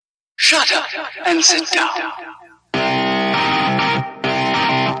Shut up and sit down.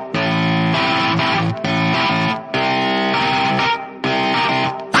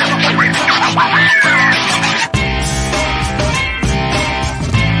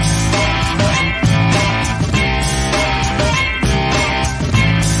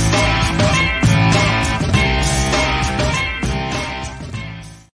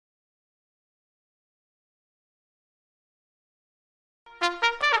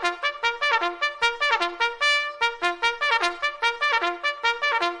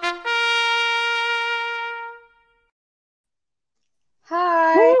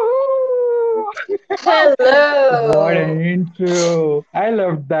 Hello. What an intro. I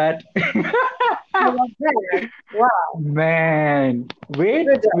love that. I love that. Wow. Man. Wait,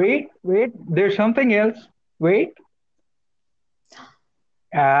 Good job. wait. There's something else. Wait.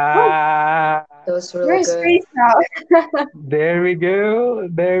 Oh, Ah, that was really We're good. spaced out. there we go.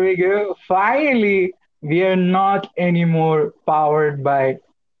 There we go. Finally, we are not anymore powered by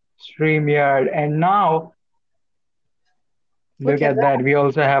StreamYard. And now, look Look at at that. We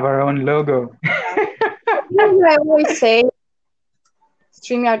also have our own logo. You know what I always say?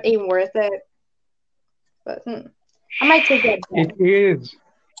 StreamYard ain't worth it. But I might take that It back. is.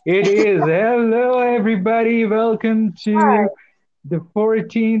 It is. Hello, everybody. Welcome to the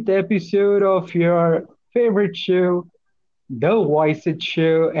 14th episode of your favorite show, the VoiceIt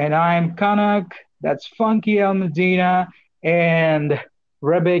show. And I'm Kanak. That's Funky Almedina and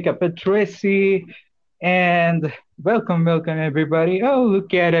Rebecca Patrici. And welcome, everybody. Oh,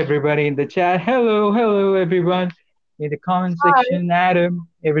 look at everybody in the chat. Hello, everyone. In the comment Hi. section, Adam,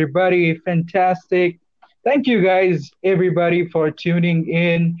 everybody, fantastic. Thank you guys, everybody, for tuning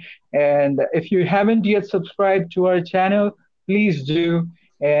in. And if you haven't yet subscribed to our channel, please do.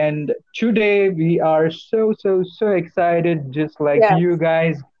 And today we are so excited, just like Yeah. you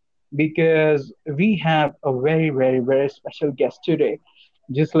guys, because we have a very special guest today.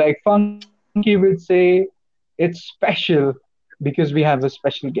 Just like Funky would say, it's special because we have a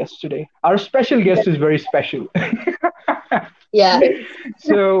special guest today. Our special guest is very special. Yeah.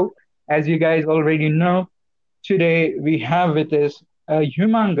 So, as you guys already know, today we have with us a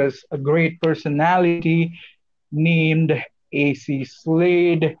humongous, a great personality named AC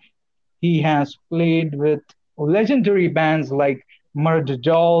Slade. He has played with legendary bands like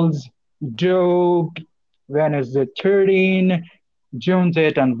Murderdolls, Dope, Venus the 13, Joan,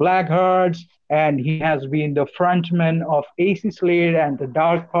 Jett, and Blackhearts, and he has been the frontman of AC Slade and the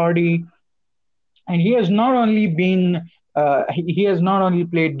Dark Party. And he has not only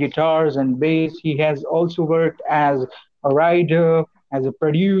played guitars and bass, he has also worked as a writer, as a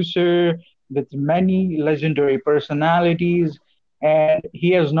producer with many legendary personalities. And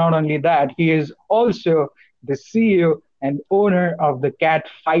he is not only that, he is also the CEO and owner of the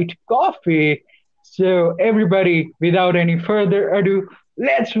Catfight Coffee. So everybody, without any further ado,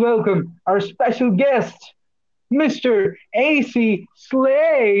 let's welcome our special guest, Mr. AC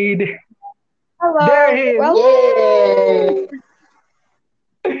Slade. There Hello. he is.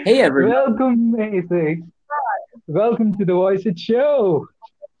 Yay. Hey, everybody. Welcome, Macy. Welcome to the Voice It Show.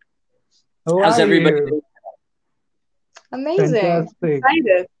 How How's are everybody you? doing? Amazing. Fantastic.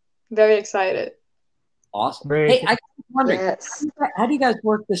 Excited. Very excited. Awesome. Great. Hey, I was wondering, Yes. how do you guys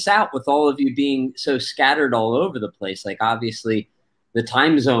work this out with all of you being so scattered all over the place? Like, obviously, the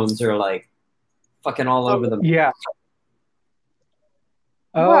time zones are like fucking all over the. Yeah.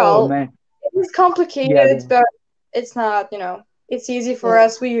 Oh, Well, man. it's complicated, Yeah. but it's not, it's easy for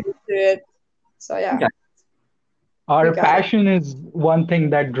us. We used to it. So yeah. Okay. Our We got it. passion is one thing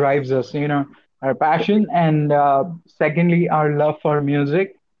that drives us, our passion. And secondly, our love for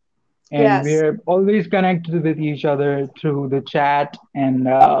music. And Yes. we're always connected with each other through the chat. And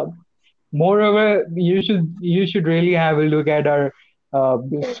moreover, you should really have a look at our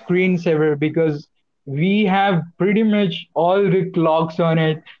screensaver because we have pretty much all the clocks on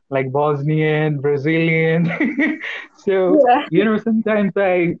it, like Bosnian, Brazilian. So, Yeah. sometimes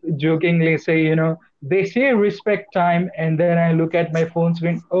I jokingly say, they say respect time, and then I look at my phone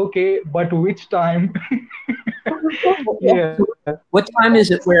screen, okay, but which time? Yeah. Yeah. What time is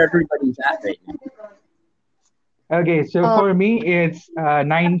it where everybody's at right now? Okay, so Um, for me, it's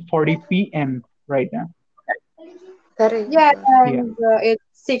 9:40 p.m. right now. Very Yeah, good. Yeah. and it's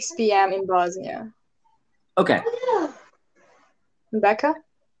 6 p.m. in Bosnia. Okay. Rebecca?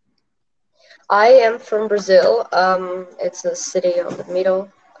 I am from Brazil. It's a city on the middle.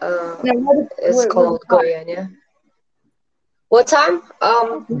 No, It's called what Goiânia. What time?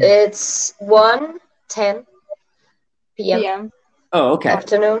 It's 1:10 p.m. p.m.? Oh, okay.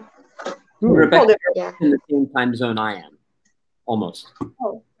 afternoon. Ooh. Rebecca, Hold it. Yeah. in the same time zone I am, almost.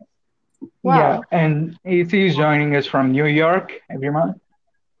 Oh. Yeah, Wow. and AC is joining us from New York, everyone.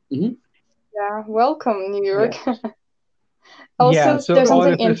 Hmm. Yeah. Welcome, New Yeah. York. Yeah, Also, so there's all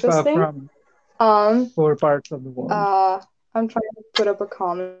something of us are interesting. from Um. 4 parts of the world. I'm trying to put up a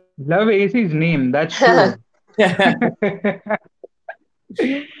comment. Love AC's name, that's true.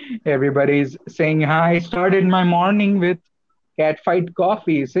 Everybody's saying hi. Started my morning with Catfight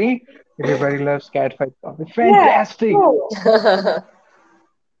coffee. See? Everybody loves Catfight coffee. Yeah. Fantastic. Oh.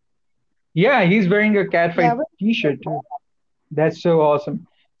 Yeah, he's wearing a Yeah. Catfight t-shirt too. That's so awesome.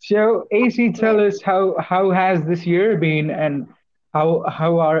 So AC, tell Yeah. us how has this year been and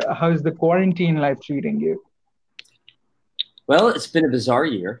how's the quarantine life treating you? Well, it's been a bizarre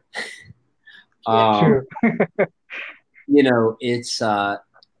year. Yeah. True. You know, it's.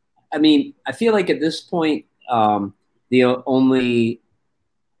 I mean, I feel like at this point, the only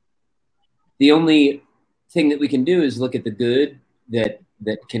the only thing that we can do is look at the good that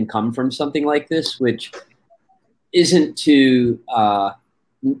can come from something like this, which isn't to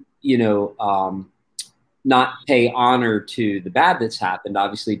you know not pay honor to the bad that's happened.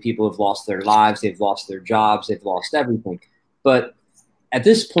 Obviously, people have lost their lives, they've lost their jobs, they've lost everything. But at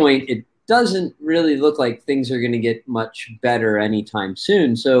this point, it doesn't really look like things are going to get much better anytime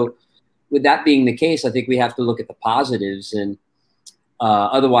soon. So, with that being the case, I think we have to look at the positives. And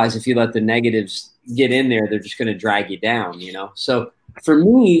otherwise, if you let the negatives get in there, they're just going to drag you down, you know? So, for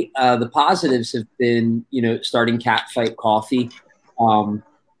me, the positives have been, you know, starting Catfight Coffee.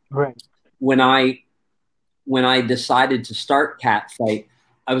 Right. When I decided to start Catfight,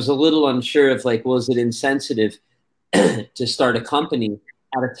 I was a little unsure of like, was it insensitive to start a company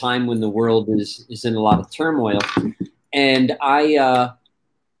at a time when the world is in a lot of turmoil? And I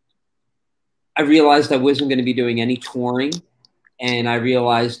realized I wasn't going to be doing any touring, and I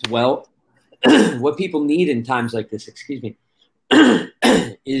realized, well, what people need in times like this, excuse me,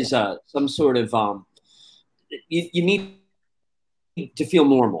 is some sort of you need to feel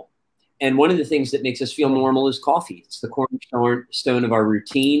normal. And one of the things that makes us feel normal is coffee. It's the cornerstone of our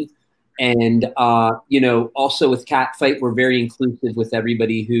routine. And, you know, also with Catfight, we're very inclusive with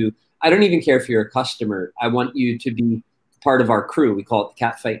everybody who, I don't even care if you're a customer. I want you to be part of our crew. We call it the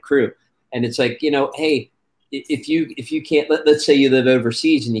Catfight crew. And it's like, you know, hey, if you can't, let's say you live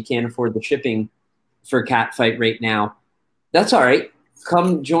overseas and you can't afford the shipping for Catfight right now, that's all right.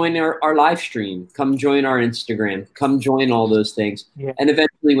 Come join our live stream. Come join our Instagram. Come join all those things. Yeah. And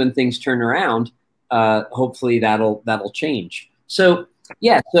eventually, when things turn around, hopefully that'll change. So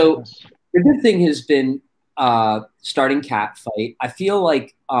yeah. So Yes. the good thing has been starting Catfight. I feel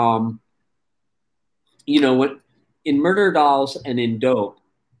like you know, when in Murderdolls and in Dope,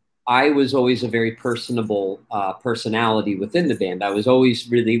 I was always a very personable personality within the band. I was always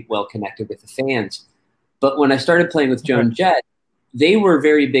really well connected with the fans. But when I started playing with Joan Jett, they were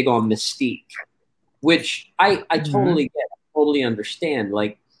very big on mystique, which I totally get, I totally understand.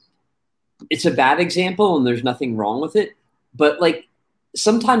 Like, it's a bad example and there's nothing wrong with it. But like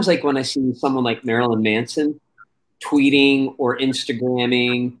sometimes like when I see someone like Marilyn Manson tweeting or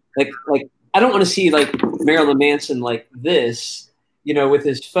Instagramming, like I don't want to see like Marilyn Manson like this, you know, with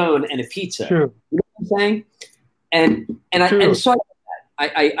his phone and a pizza. True. You know what I'm saying? And so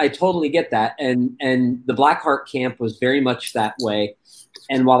I totally get that. And the Blackheart camp was very much that way.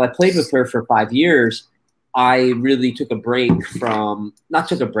 And while I played with her for 5 years, I really took a break from, not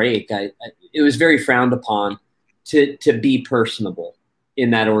took a break. It was very frowned upon to be personable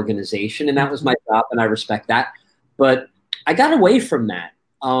in that organization. And that was my job, and I respect that. But I got away from that.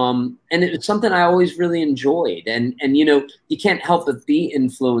 And it's something I always really enjoyed. And you know, you can't help but be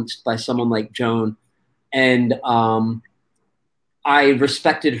influenced by someone like Joan. And I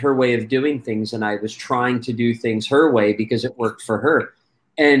respected her way of doing things, and I was trying to do things her way because it worked for her.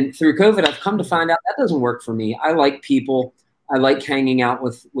 And through COVID, I've come to find out that doesn't work for me. I like people. I like hanging out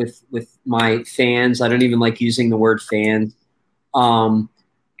with my fans. I don't even like using the word fans.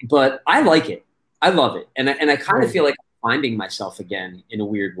 But I like it. I love it. And I kind of feel like I'm finding myself again in a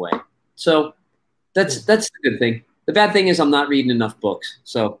weird way. So that's the good thing. The bad thing is I'm not reading enough books.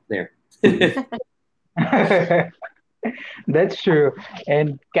 So there. That's true.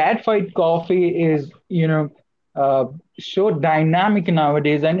 And Catfight Coffee is, you know, so dynamic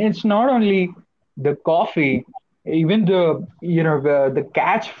nowadays. And it's not only the coffee, even the, you know, the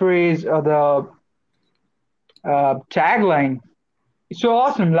catchphrase or the tagline. It's so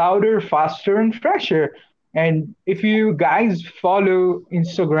awesome, louder, faster, and fresher. And if you guys follow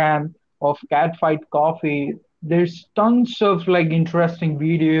Instagram of Catfight Coffee, there's tons of like interesting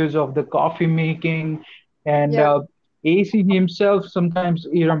videos of the coffee making, and Yeah. AC himself sometimes,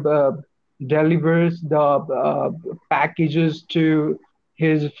 you know, delivers the packages to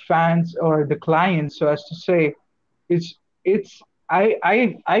his fans or the clients, so as to say. It's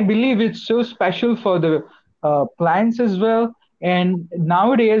I believe it's so special for the clients as well. And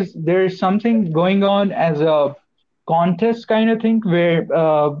nowadays there's something going on as a contest kind of thing where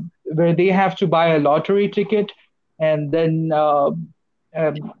they have to buy a lottery ticket, and then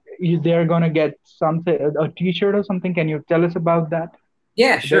they're gonna get something, a T-shirt or something. Can you tell us about that?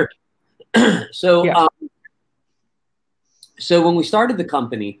 Yeah, sure. So, Yeah. So when we started the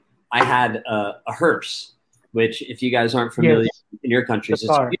company, I had a hearse, which, if you guys aren't familiar in your countries,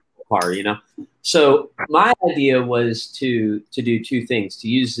 it's a beautiful car, you know. So my idea was to do two things: to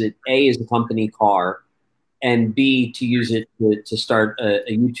use it A, as a company car, and B, to use it to start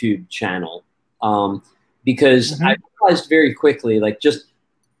a YouTube channel. Because I realized very quickly, like, just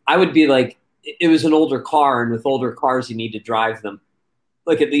I would be like, it was an older car, and with older cars, you need to drive them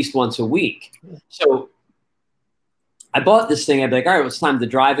like at least once a week. So I bought this thing. I'd be like, all right, well, it's time to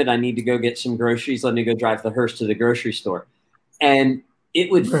drive it. I need to go get some groceries. Let me go drive the hearse to the grocery store. And it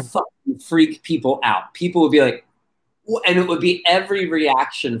would fucking freak people out. People would be like, and it would be every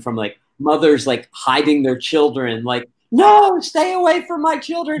reaction from like mothers like hiding their children, like, no, stay away from my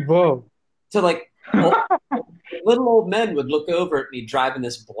children. Whoa. To like, little old men would look over at me driving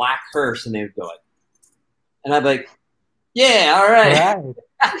this black hearse, and they would go like, and I'd be like, yeah, all right.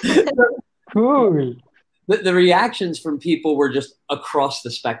 Cool. The reactions from people were just across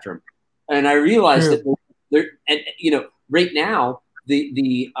the spectrum. And I realized that and you know, right now,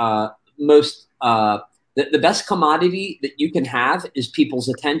 the best commodity that you can have is people's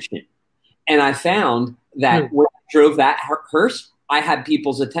attention. And I found that when I drove that hearse, I had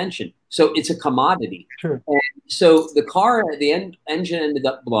people's attention. So it's a commodity. And so the car at the engine ended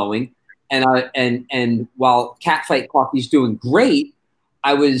up blowing. And while Catfight Coffee is doing great,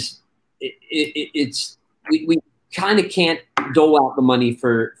 we kind of can't dole out the money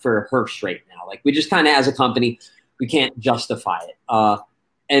for a hearse right now. Like, we just kind of, as a company, we can't justify it.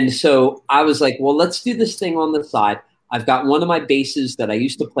 And so I was like, well, let's do this thing on the side. I've got one of my basses that I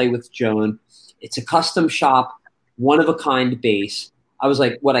used to play with Joan. It's a custom shop, one-of-a-kind bass. I was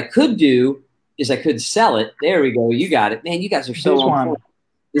like, what I could do is I could sell it. There we go. You got it. Man, you guys are so on point.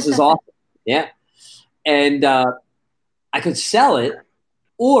 This is awesome. Yeah. And I could sell it.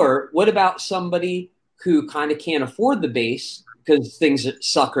 Or what about somebody who kind of can't afford the bass because things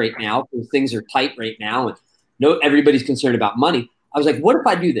suck right now, because things are tight right now, and everybody's concerned about money. I was like, what if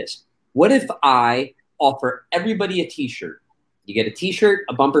I do this? What if I offer everybody a T-shirt? You get a T-shirt,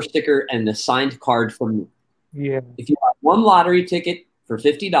 a bumper sticker, and a signed card from me. Yeah. If you buy one lottery ticket for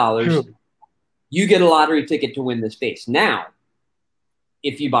 $50, you get a lottery ticket to win this bass. Now,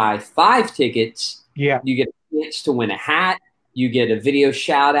 if you buy 5 tickets, you get a chance to win a hat. You get a video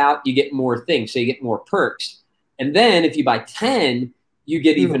shout out, you get more things, so you get more perks. And then if you buy 10, you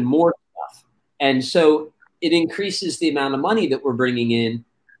get even more stuff. And so it increases the amount of money that we're bringing in,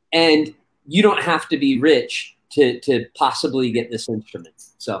 and you don't have to be rich to possibly get this instrument.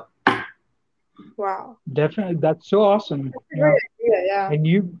 So. Wow. Definitely. That's so awesome. Yeah. And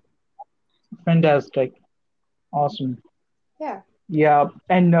you, fantastic. Awesome. Yeah. Yeah.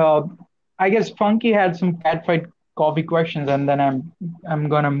 And I guess Funky had some Catfight Coffee questions, and then I'm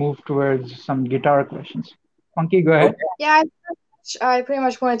gonna move towards some guitar questions. Funky, go ahead. Yeah, I pretty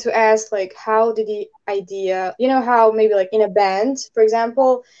much wanted to ask, like, how did the idea, you know, how maybe like in a band, for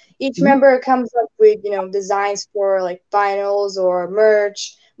example, each member comes up with, you know, designs for like vinyls or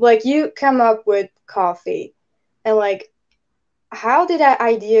merch. Like, you come up with coffee, and like, how did that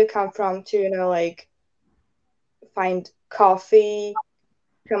idea come from to, you know, like, find coffee,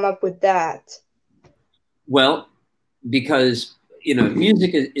 come up with that? Well, because, you know,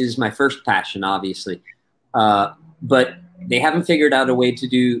 music is my first passion, obviously. But they haven't figured out a way to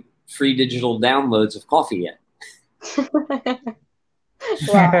do free digital downloads of coffee yet.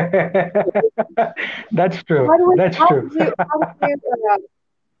 That's true.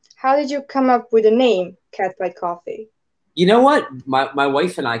 How did you come up with the name Catfight Coffee? You know what? My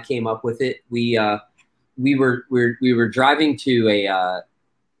wife and I came up with it. We were driving to a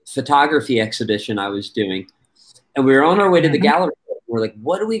photography exhibition I was doing, and we were on our way to the gallery. We're like,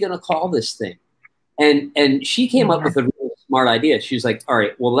 what are we going to call this thing? And she came up with a really smart idea. She was like, all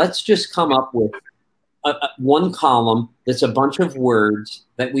right, well, let's just come up with one column that's a bunch of words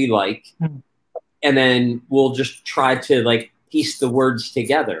that we like, and then we'll just try to like piece the words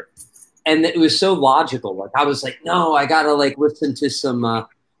together. And it was so logical. Like, I was like, no, I gotta like listen to some I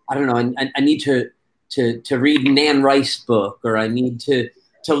don't know, I need to read an Anne Rice book, or I need to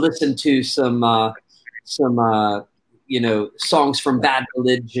listen to some you know, songs from Bad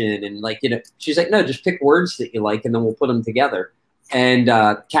Religion, and like, you know, she's like, no, just pick words that you like, and then we'll put them together. And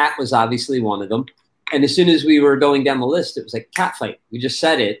Cat was obviously one of them. And as soon as we were going down the list, it was like Catfight. We just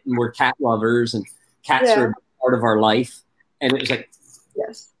said it, and we're cat lovers, and cats are part of our life. And it was like,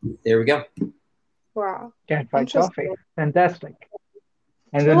 yes, there we go. Wow. Catfight Coffee. Fantastic.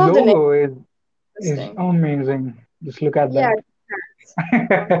 And the Love the name. logo is amazing. Just look at that.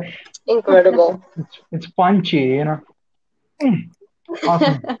 Incredible. It's punchy, you know.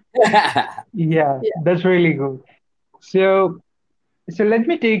 Awesome. Yeah, that's really good. So let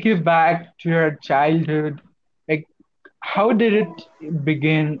me take you back to your childhood. Like, how did it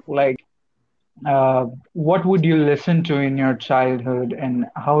begin? Like, what would you listen to in your childhood, and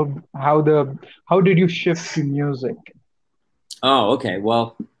how did you shift to music? Oh, okay.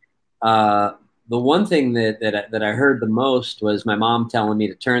 Well, the one thing that I heard the most was my mom telling me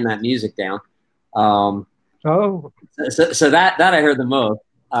to turn that music down. Oh, so that I heard the most.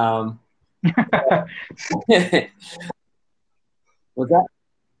 What's that?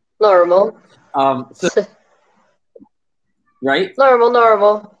 Normal. Right?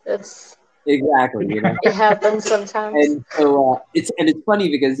 Normal. It's exactly, you know. It happens sometimes. And so it's funny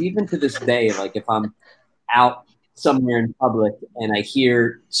because even to this day, like if I'm out somewhere in public and I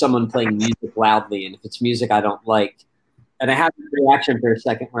hear someone playing music loudly, and if it's music I don't like, and I have a reaction for a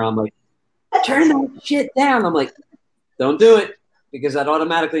second where I'm like, turn that shit down. I'm like, don't do it, because that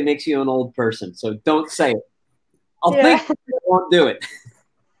automatically makes you an old person. So don't say it. I'll think I won't do it.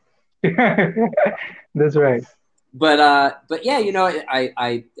 That's right. But yeah, you know,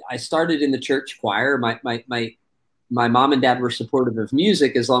 I started in the church choir. My mom and dad were supportive of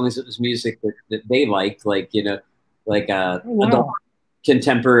music as long as it was music that they liked, like, you know, like adult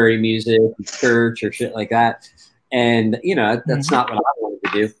contemporary music, church or shit like that. And you know, that's not what I wanted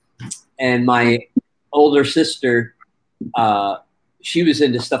to do. And my older sister, she was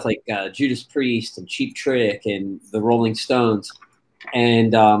into stuff like Judas Priest and Cheap Trick and the Rolling Stones.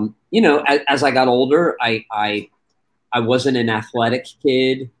 And you know, as I got older, I wasn't an athletic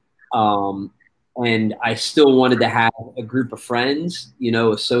kid, and I still wanted to have a group of friends, you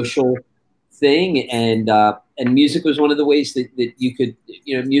know, a social thing, and music was one of the ways that you could,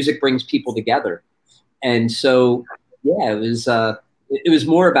 you know, music brings people together. And so, yeah, it was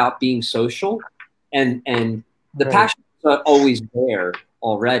more about being social, and the passion was always there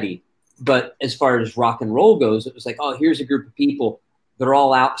already. But as far as rock and roll goes, it was like, oh, here's a group of people. They're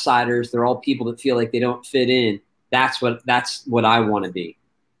all outsiders. They're all people that feel like they don't fit in. That's what I want to be.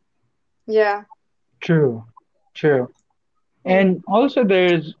 Yeah. True. And also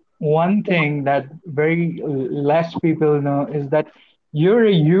there's one thing that very less people know is that you're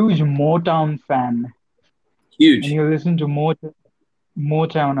a huge Motown fan. Huge. And you listen to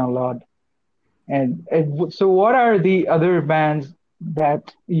Motown a lot. And so what are the other bands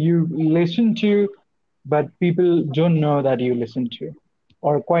that you listen to, but people don't know that you listen to,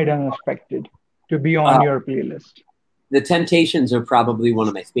 or quite unexpected to be on your playlist? The Temptations are probably one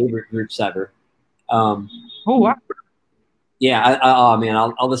of my favorite groups ever. Oh, wow. Yeah, oh man,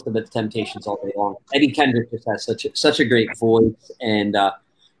 I'll listen to the Temptations all day long. Eddie Kendrick just has such a great voice, and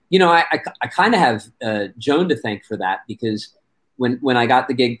you know, I kind of have Joan to thank for that, because when I got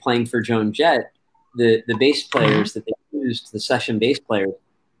the gig playing for Joan Jett, the bass players that they used, the session bass players,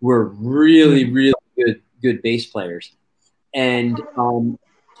 were really good bass players, and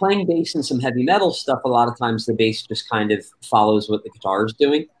playing bass and some heavy metal stuff, a lot of times the bass just kind of follows what the guitar is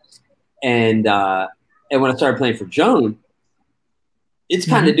doing, and when I started playing for Joan, it's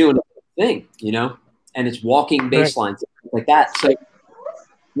kind of doing a thing, you know, and it's walking bass lines like that. So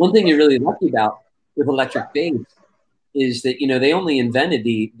one thing you're really lucky about with electric bass is that, you know, they only invented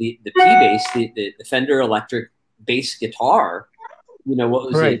the P-bass, the Fender electric bass guitar, you know,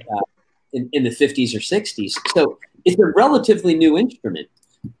 what was it, in the 50s or 60s. So it's a relatively new instrument.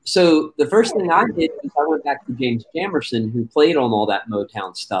 So the first thing I did was I went back to James Jamerson, who played on all that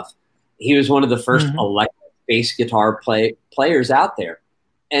Motown stuff. He was one of the first electric bass guitar players out there.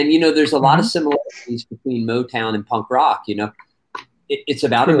 And, you know, there's a lot of similarities between Motown and punk rock. You know, it's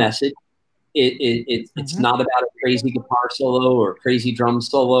about a message. It's not about a crazy guitar solo or a crazy drum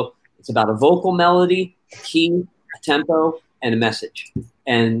solo. It's about a vocal melody, a key, a tempo, and a message.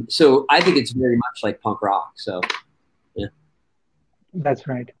 And so I think it's very much like punk rock. So, yeah. That's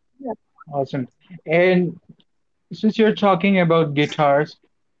right. Yeah. Awesome. And since you're talking about guitars,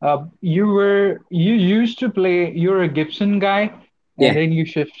 you used to play, you're a Gibson guy, and then you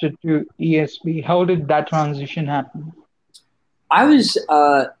shifted to ESP. How did that transition happen? I was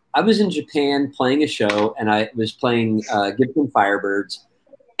in Japan playing a show, and I was playing Gibson Firebirds,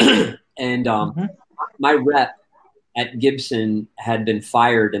 and my rep at Gibson had been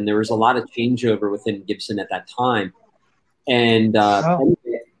fired, and there was a lot of changeover within Gibson at that time. And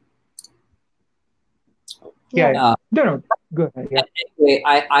anyway, no, go ahead. Yeah. Anyway,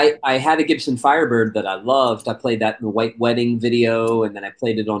 I had a Gibson Firebird that I loved. I played that in the White Wedding video, and then I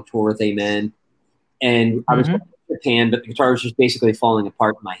played it on tour with Amen. And I was in Japan, but the guitar was just basically falling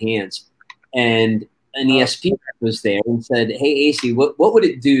apart in my hands. And an ESP was there and said, "Hey, ACEY, what would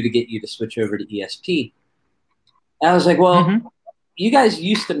it do to get you to switch over to ESP?" And I was like, "Well, you guys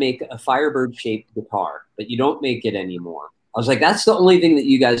used to make a Firebird-shaped guitar, but you don't make it anymore." I was like, "That's the only thing that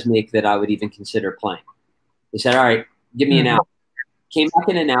you guys make that I would even consider playing." They said, "All right, give me an hour." Came back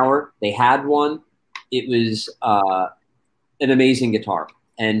in an hour. They had one. It was an amazing guitar.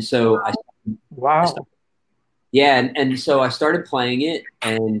 And so and so I started playing it,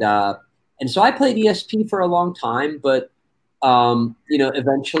 and so I played ESP for a long time, but you know,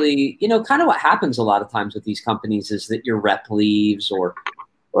 eventually, you know, kind of what happens a lot of times with these companies is that your rep leaves, or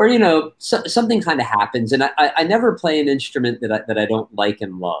you know, something kind of happens, and I never play an instrument that I don't like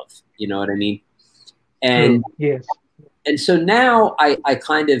and love. You know what I mean? And yes. And so now I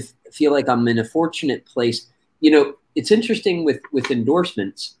kind of feel like I'm in a fortunate place. You know, it's interesting with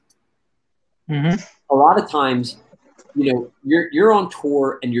endorsements. A lot of times, you know, you're on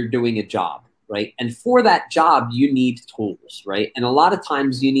tour and you're doing a job, right? And for that job, you need tools, right? And a lot of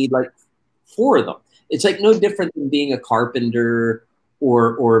times you need like 4 of them. It's like no different than being a carpenter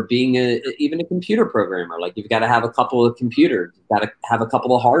or being even a computer programmer. Like you've got to have a couple of computers, you've got to have a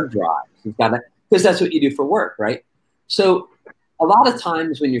couple of hard drives, you've got to, because that's what you do for work, right? So a lot of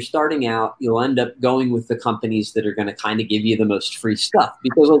times when you're starting out, you'll end up going with the companies that are going to kind of give you the most free stuff.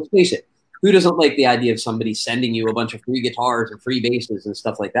 Because let's face it, who doesn't like the idea of somebody sending you a bunch of free guitars and free basses and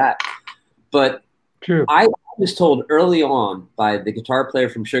stuff like that? But I was told early on by the guitar player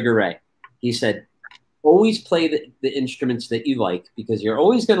from Sugar Ray, he said, always play the instruments that you like, because you're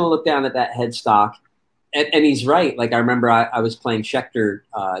always going to look down at that headstock. And he's right. Like I remember I was playing Schecter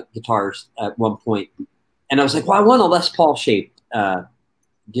guitars at one point. And I was like, well, I want a Les Paul shaped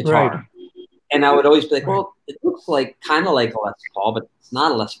guitar. And I would always be like, well, it looks like kind of like a Les Paul, but it's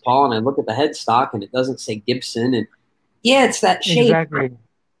not a Les Paul. And I look at the headstock and it doesn't say Gibson. And yeah, it's that shape. Exactly.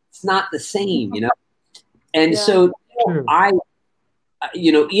 It's not the same, you know? And so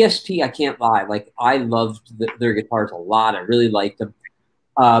you know, ESP, I can't lie. Like I loved their guitars a lot. I really liked them.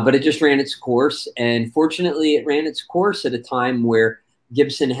 But it just ran its course. And fortunately, it ran its course at a time where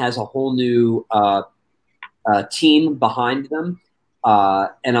Gibson has a whole new team behind them.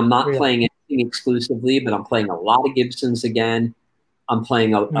 And I'm not playing anything exclusively, but I'm playing a lot of Gibsons again. I'm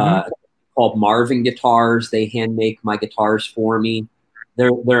playing called Marvin Guitars. They hand make my guitars for me.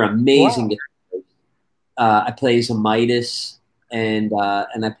 They're amazing guitars. I play Midas and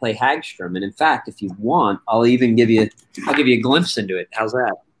I play Hagstrom. And in fact, if you want, I'll give you a glimpse into it. How's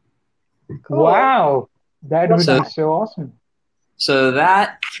that? Cool. Wow, that would be so awesome. So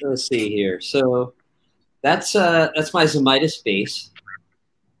let's see here. So that's my Midas bass.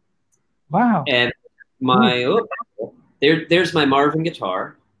 Wow. And my there's my Marvin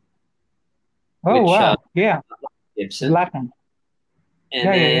guitar. Oh, which, wow. Yeah. Gibson. Blackhand. And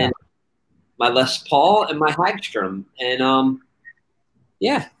then my Les Paul and my Hagstrom. And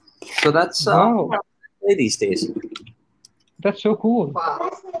yeah. So that's how I play these days. That's so cool. Wow.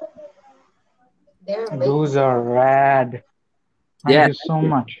 Those are rad. Thank you so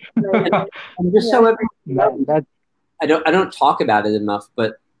much. I'm just so I don't talk about it enough,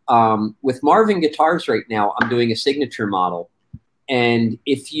 but with Marvin guitars right now, I'm doing a signature model. And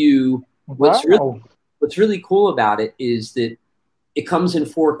if you what's really cool about it is that it comes in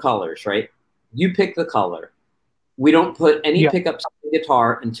 4 colors, right? You pick the color. We don't put any pickups on the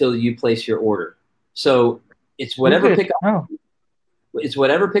guitar until you place your order. So it's whatever it's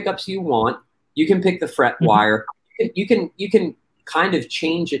whatever pickups you want. You can pick the fret wire. You can kind of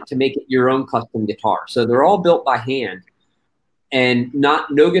change it to make it your own custom guitar. So they're all built by hand, and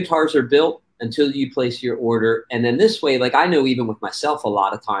no guitars are built until you place your order. And then this way, like I know even with myself, a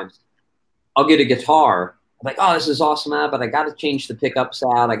lot of times I'll get a guitar. I'm like, oh, this is awesome, but I got to change the pickups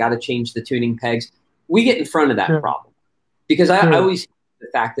out. I got to change the tuning pegs. We get in front of that problem because I always the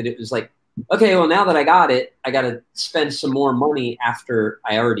fact that it was like, okay, well, now that I got it, I got to spend some more money after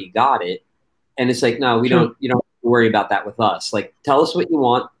I already got it. And it's like, no, you don't have to worry about that with us. Like, tell us what you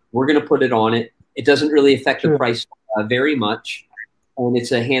want. We're going to put it on it. It doesn't really affect the price very much. And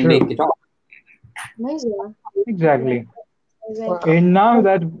it's a handmade guitar. Amazing. Exactly. And now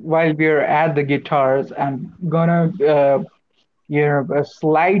that while we're at the guitars, I'm gonna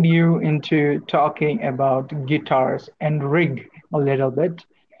slide you into talking about guitars and rig a little bit.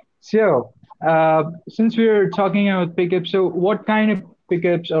 So since we're talking about pickups, so what kind of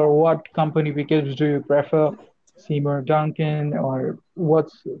pickups or what company pickups do you prefer? Seymour Duncan, or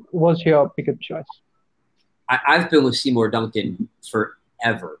what's your pickup choice? I've been with Seymour Duncan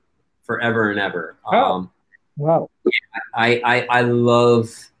forever and ever. Oh, wow. I love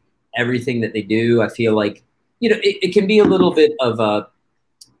everything that they do. I feel like, you know, it can be a little bit of a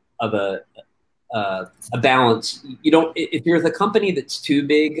balance. You don't, if you're with a company that's too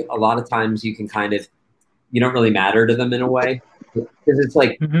big, a lot of times you can kind of, you don't really matter to them in a way, because it's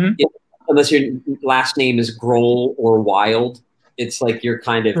like, unless your last name is Grohl or Wild, it's like you're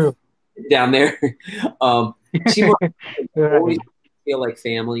kind of down there. Seymour always feel like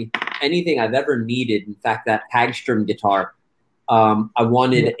family. Anything I've ever needed, in fact, that Hagstrom guitar, I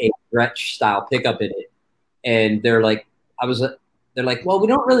wanted a Gretsch style pickup in it, and they're like, well, we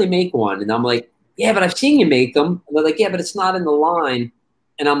don't really make one, and I'm like, yeah, but I've seen you make them. And they're like, yeah, but it's not in the line,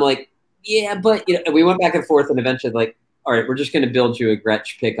 and I'm like, yeah, but you know, and we went back and forth, and eventually, like, all right, we're just going to build you a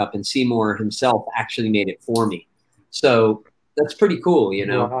Gretsch pickup, and Seymour himself actually made it for me, so that's pretty cool, you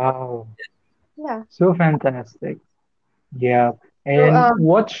know. Wow. Yeah. So fantastic. Yeah. And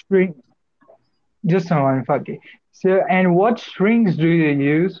what string? Just a moment, okay. So, and what strings do you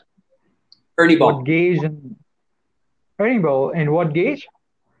use? Ernie Ball. What gauge and Ernie Ball and what gauge?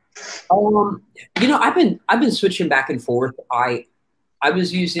 You know, I've been switching back and forth. I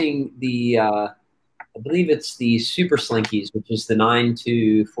was using the I believe it's the Super Slinkies, which is the 9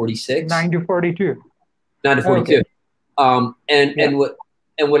 to 46. 9 to 42. 9 to 42. Okay. And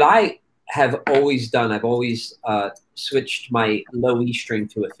what I have always done, I've always switched my low E string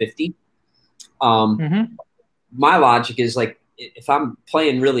to a 50. My logic is, like, if I'm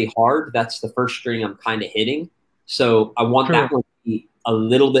playing really hard, that's the first string I'm kind of hitting. So I want that one to be a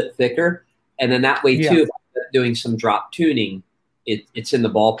little bit thicker. And then that way, too, if I'm doing some drop tuning, it's in the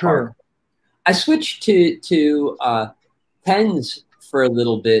ballpark. I switched to pens for a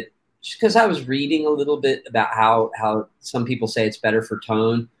little bit, just because I was reading a little bit about how some people say it's better for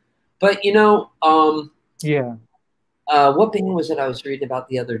tone. But, you know, what band was it I was reading about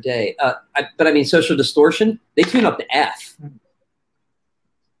the other day? But I mean, Social Distortion, they tune up to F.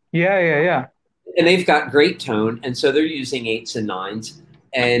 Yeah. And they've got great tone, and so they're using 8s and 9s.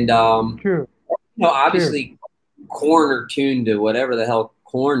 And, you know, obviously, Korn are tuned to whatever the hell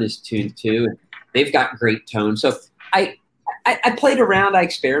Korn is tuned to, and they've got great tone. So I played around. I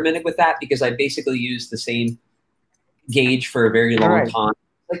experimented with that because I basically used the same gauge for a very long time.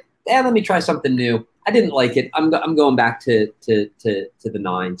 Like, let me try something new. I didn't like it. I'm going back to the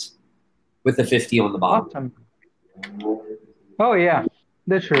 9s with the 50 on the bottom. Awesome. Oh yeah,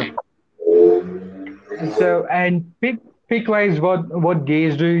 that's true. So, and pick wise, what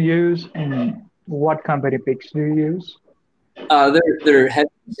gauge do you use, and what company picks do you use? They're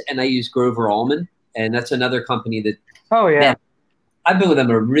heavies, and I use Grover Allman, and that's another company that. Oh yeah. Man, I've been with them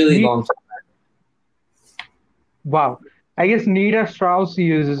a really long time. Wow. I guess Nita Strauss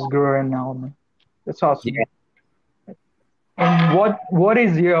uses Grover Allman. That's awesome. Yeah. And what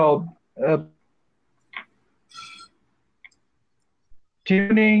is your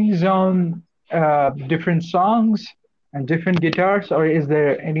tunings on different songs and different guitars, or is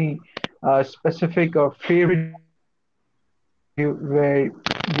there any specific or favorite where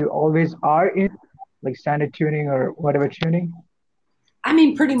you always are in, like standard tuning or whatever tuning? I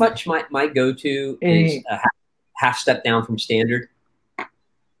mean, pretty much my go-to is a half step down from standard.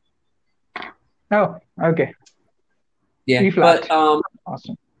 Oh, okay. Yeah, E-flat. but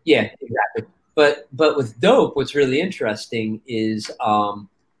awesome. Yeah, exactly. But with Dope, what's really interesting is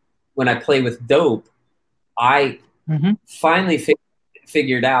when I play with Dope, I finally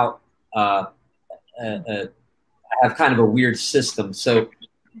figured out I have kind of a weird system. So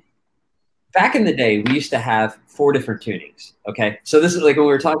back in the day, we used to have 4 different tunings. Okay, so this is like when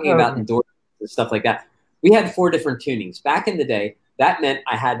we were talking about endorsements and stuff like that. We had 4 different tunings back in the day. That meant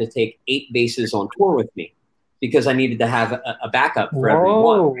I had to take 8 basses on tour with me because I needed to have a backup for every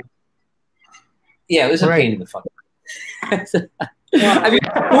one. Yeah, it was a pain in the fuck. I mean,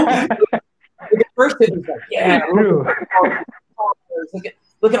 at first it was like, yeah,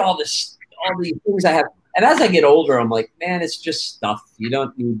 look at all these things I have. And as I get older, I'm like, man, it's just stuff. I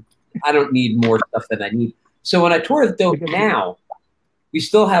don't need more stuff than I need. So when I tour with Dope now, we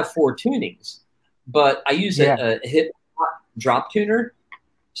still have 4 tunings, but I use a hip drop tuner,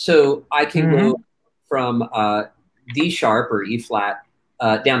 so I can go from D sharp or E flat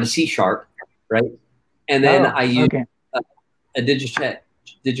down to C sharp, right? And then I use a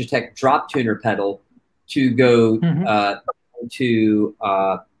Digitech drop tuner pedal to go to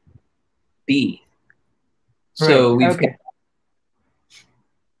B. So we've got,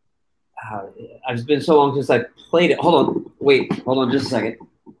 it's been so long since I played it. Hold on just a second.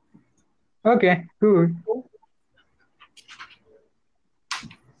 Okay, cool.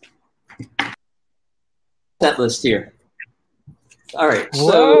 set list here. All right. So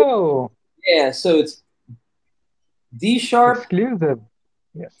Whoa. yeah, so it's D sharp, Exclusive.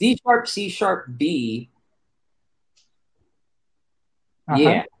 Yes. D sharp, C sharp, B. Uh-huh.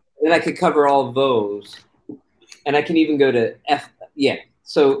 Yeah. Then I could cover all of those. And I can even go to F. Yeah.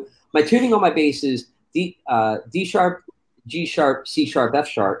 So my tuning on my bass is D sharp, G sharp, C sharp, F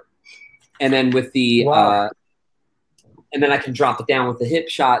sharp. And then with the and then I can drop it down with the hip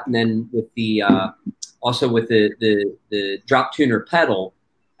shot, and then with the also with the drop tuner pedal,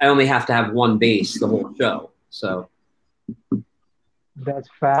 I only have to have one bass the whole show. So that's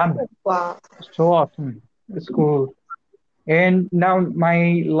fab. Wow. So awesome. It's cool. And now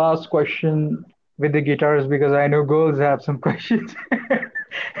my last question with the guitars, because I know girls have some questions.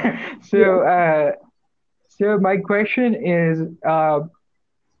 So so my question is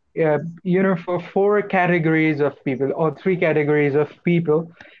for 4 categories of people or 3 categories of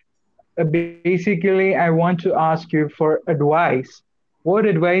people, basically I want to ask you for advice. What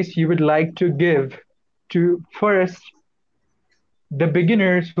advice you would like to give to first the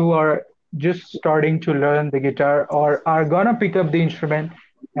beginners who are just starting to learn the guitar or are gonna pick up the instrument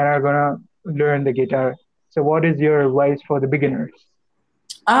and are gonna learn the guitar? So what is your advice for the beginners?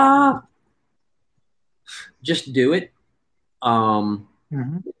 Just do it.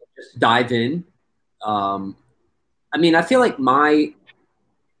 Just dive in. I mean, I feel like my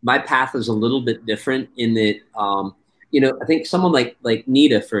path is a little bit different in that, I think someone like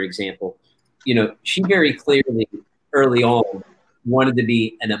Nita, for example, she very clearly early on wanted to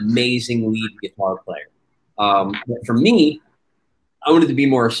be an amazing lead guitar player. But for me, I wanted to be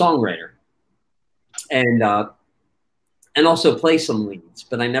more a songwriter and also play some leads.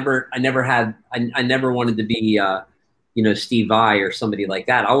 But I never wanted to be Steve Vai or somebody like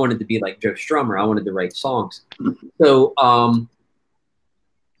that. I wanted to be like Joe Strummer. I wanted to write songs. So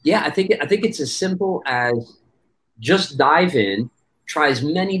yeah, I think it's as simple as just dive in, try as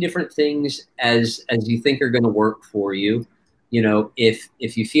many different things as you think are going to work for you.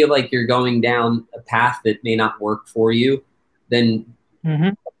 If you feel like you're going down a path that may not work for you, then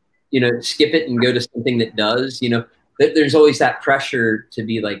skip it and go to something that does. There's always that pressure to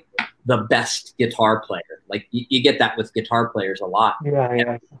be like the best guitar player. Like you get that with guitar players a lot.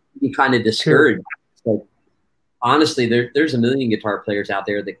 Yeah. You kind of discouraged. Like, honestly, there's a million guitar players out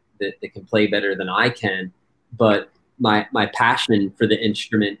there that can play better than I can, but my passion for the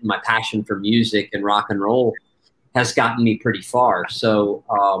instrument, my passion for music and rock and roll has gotten me pretty far. So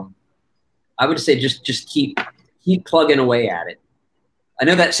I would say just keep plugging away at it. I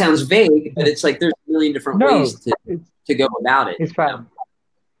know that sounds vague, but it's like there's a million different ways to go about it. It's fine.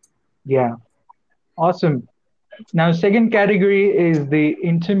 Yeah. Awesome. Now, second category is the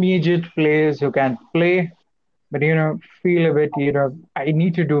intermediate players who can play, but feel a bit, I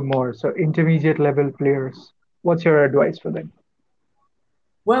need to do more. So intermediate level players, what's your advice for them?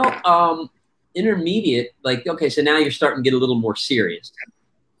 Well, intermediate, like, okay, so now you're starting to get a little more serious.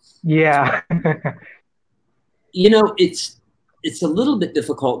 Yeah. It's a little bit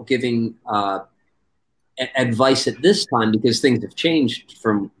difficult giving advice at this time because things have changed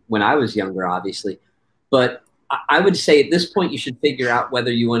from when I was younger, obviously. But I would say at this point you should figure out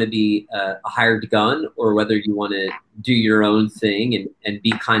whether you want to be a hired gun or whether you want to do your own thing and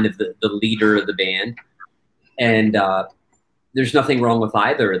be kind of the leader of the band. And there's nothing wrong with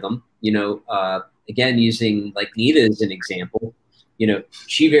either of them. Again, using like Nita as an example,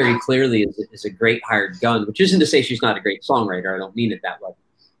 she very clearly is a great hired gun, which isn't to say she's not a great songwriter. I don't mean it that way.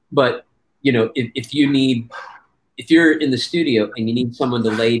 But, if you're in the studio and you need someone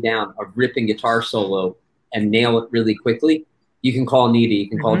to lay down a ripping guitar solo and nail it really quickly, you can call Nita, you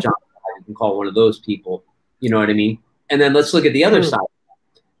can call John, you can call one of those people. You know what I mean? And then let's look at the other side.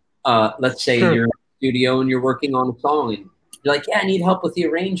 Let's say you're in the studio and you're working on a song and you're like, yeah, I need help with the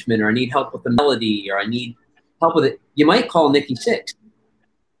arrangement, or I need help with the melody, or I need help with it. You might call Nikki Sixx,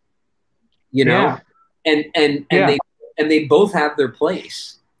 and they both have their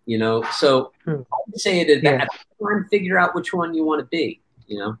place, So I would say at that time, figure out which one you want to be,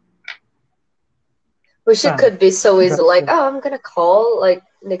 Wish it could be so easy, like, oh, I'm gonna call like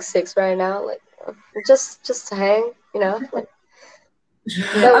Nick Sixx right now, like just to hang, like,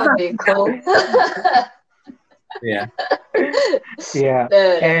 that would be cool. Yeah. Yeah.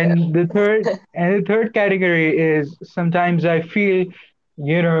 And the third category is sometimes I feel,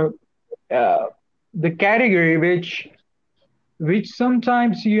 the category which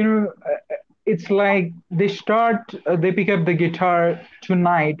sometimes, it's like they pick up the guitar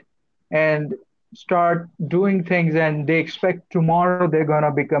tonight and start doing things and they expect tomorrow they're going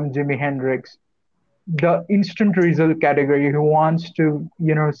to become Jimi Hendrix. The instant result category who wants to,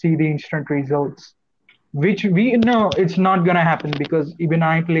 see the instant results. which we know it's not gonna happen because even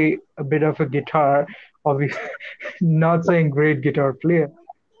I play a bit of a guitar, obviously not saying great guitar player,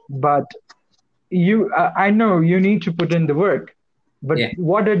 but I know you need to put in the work. But Yeah.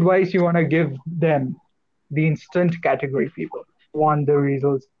 what advice you want to give them, the instant category people who want the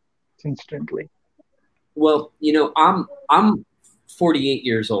results instantly? Well, I'm 48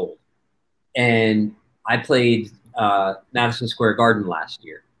 years old, and I played Madison Square Garden last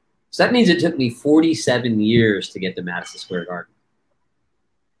year. So that means it took me 47 years to get to Madison Square Garden.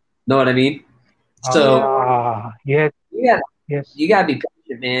 Know what I mean? So Yes, yeah, yes. you gotta be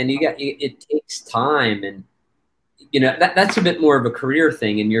patient, man. It takes time, and that's a bit more of a career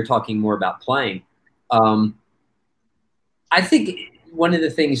thing, and you're talking more about playing. I think one of the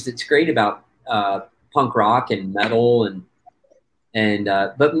things that's great about punk rock and metal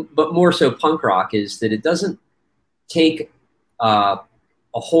but more so punk rock is that it doesn't take a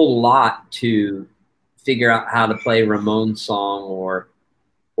whole lot to figure out how to play Ramone's song or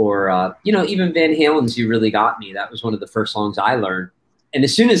even Van Halen's "You Really Got Me." That was one of the first songs I learned, and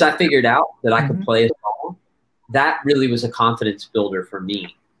as soon as I figured out that I could play a song, that really was a confidence builder for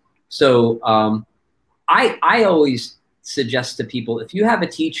me. So I always suggest to people, if you have a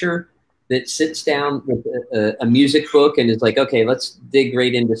teacher that sits down with a music book and is like, okay, let's dig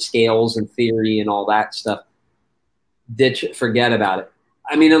right into scales and theory and all that stuff, ditch it, forget about it.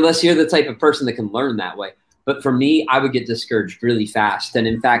 I mean, unless you're the type of person that can learn that way. But for me, I would get discouraged really fast. And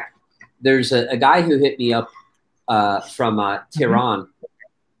in fact, there's a guy who hit me up from Tehran.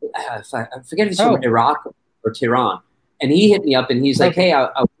 I forget if he's from Iraq or Tehran. And he hit me up and he's like, hey, I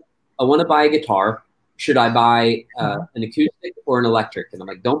want to buy a guitar. Should I buy an acoustic or an electric? And I'm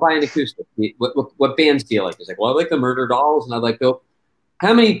like, don't buy an acoustic. What bands do you like? He's like, well, I like the Murderdolls. And I'm like, go,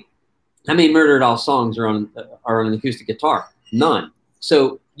 how many Murderdolls songs are on an acoustic guitar? None.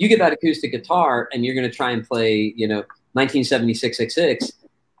 So you get that acoustic guitar and you're going to try and play, 1976 XX,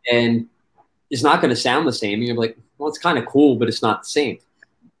 and it's not going to sound the same. And you're like, well, it's kind of cool, but it's not the same.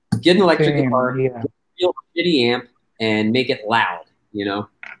 Get an electric guitar, get a real shitty amp, and make it loud,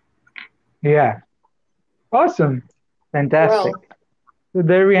 Yeah. Awesome. Fantastic. So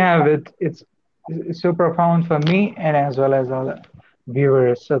there we have it. It's so profound for me and as well as all the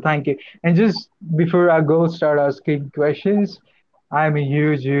viewers. So thank you. And just before I go start asking questions, I'm a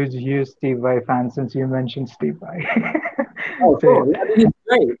huge Steve Vai fan since you mentioned Steve Vai. Oh, cool. Yeah, he's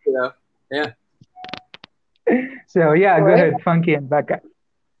great, Yeah. So yeah, go ahead, Funky and Becca.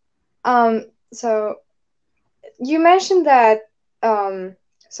 So you mentioned that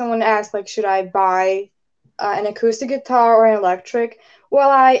someone asked, like, should I buy an acoustic guitar or an electric? Well,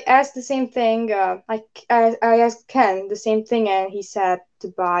 I asked the same thing. I asked Ken the same thing, and he said to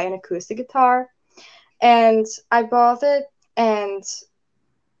buy an acoustic guitar. And I bought it, and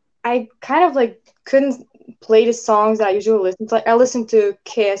I kind of like couldn't play the songs that I usually listen to. Like, I listened to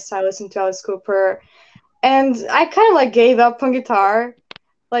Kiss, I listened to Alice Cooper, and I kind of like gave up on guitar.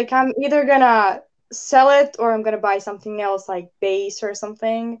 Like, I'm either gonna sell it or I'm gonna buy something else, like bass or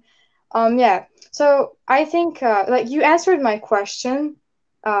something. Yeah. So I think like you answered my question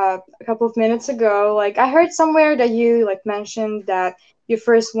a couple of minutes ago. Like, I heard somewhere that you like mentioned that you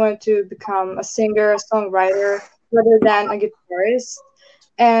first wanted to become a singer, a songwriter, rather than a guitarist.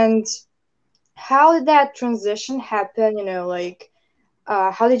 And how did that transition happen?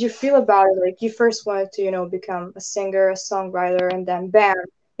 How did you feel about it? Like, you first wanted to, become a singer, a songwriter, and then bam,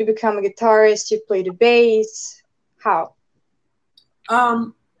 you become a guitarist, you play the bass. How?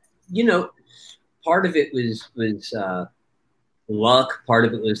 Part of it was luck. Part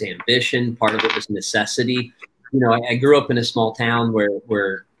of it was ambition. Part of it was necessity. I grew up in a small town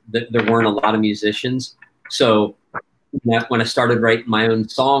where there weren't a lot of musicians. So when I started writing my own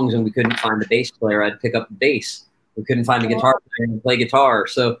songs and we couldn't find a bass player, I'd pick up the bass. We couldn't find a guitar player and play guitar.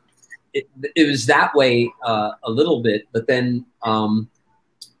 So it was that way a little bit. But then, after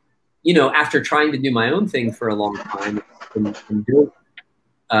trying to do my own thing for a long time and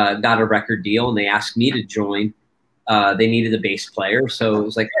got a record deal and they asked me to join, they needed a bass player. So it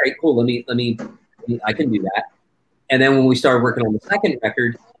was like, all right, cool. I can do that. And then when we started working on the second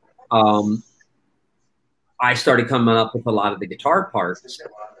record, I started coming up with a lot of the guitar parts.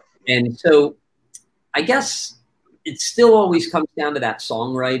 And so I guess it still always comes down to that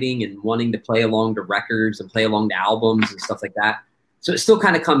songwriting and wanting to play along to records and play along to albums and stuff like that. So it still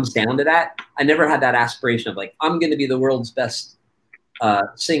kind of comes down to that. I never had that aspiration of like, I'm going to be the world's best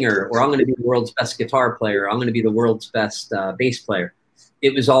singer, or I'm going to be the world's best guitar player. I'm going to be the world's best bass player.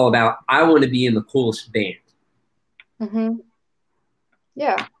 It was all about, I want to be in the coolest band. Mm-hmm.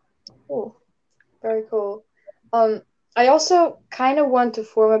 Yeah. Cool. Very cool. I also kind of want to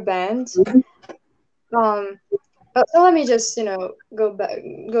form a band. So let me just, go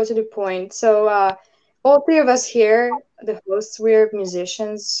to the point. So, all three of us here, the hosts, we're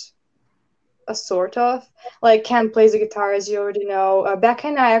musicians, a sort of. Like, Cam plays the guitar, as you already know. Becca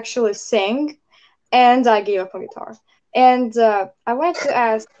and I actually sing, and I gave up on guitar. And I wanted to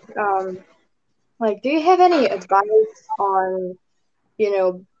ask, like, do you have any advice on, you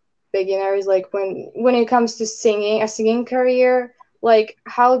know, beginners, like when it comes to singing, a singing career? Like,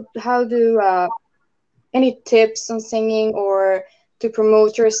 how do any tips on singing or to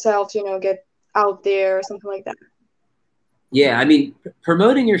promote yourself, get out there or something like that? Yeah, I mean,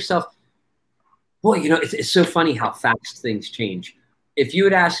 promoting yourself, boy, it's so funny how fast things change. If you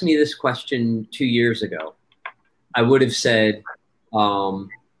had asked me this question 2 years ago, I would have said, like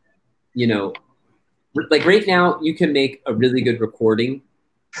right now, you can make a really good recording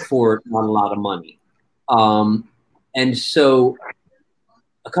for not a lot of money. And so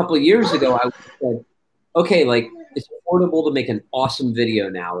a couple of years ago, I said, okay, like it's affordable to make an awesome video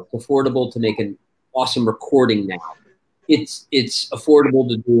now. It's affordable to make an awesome recording now. It's affordable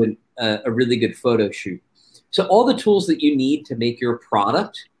to do a really good photo shoot. So all the tools that you need to make your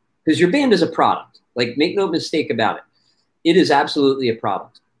product, because your band is a product, like make no mistake about it. It is absolutely a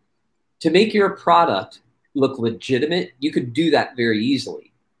product. To make your product look legitimate, you could do that very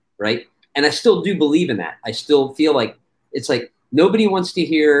easily, right? And I still do believe in that. I still feel like it's like nobody wants to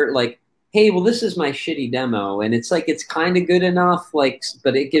hear like, hey, well, this is my shitty demo. And it's like, it's kind of good enough, like,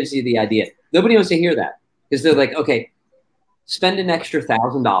 but it gives you the idea. Nobody wants to hear that because they're like, okay, spend an extra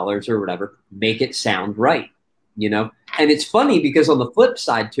 $1,000 or whatever, make it sound right, And it's funny because on the flip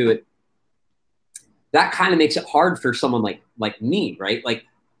side to it, that kind of makes it hard for someone like me, right? Like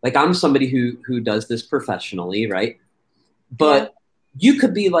I'm somebody who does this professionally, right? But you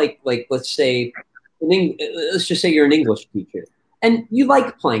could be like let's say, let's just say you're an English teacher and you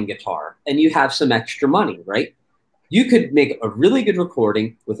like playing guitar and you have some extra money, right? You could make a really good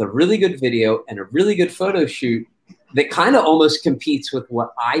recording with a really good video and a really good photo shoot that kind of almost competes with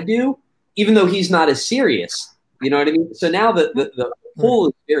what I do, even though he's not as serious. You know what I mean? So now the pool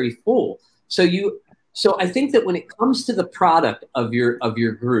is very full. So I think that when it comes to the product of your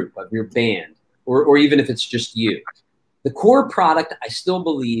group, of your band, or even if it's just you, the core product, I still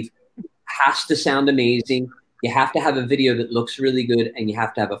believe, has to sound amazing. You have to have a video that looks really good, and you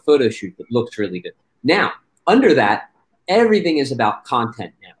have to have a photo shoot that looks really good. Now, under that, everything is about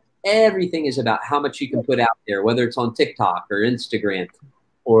content now. Everything is about how much you can put out there, whether it's on TikTok or Instagram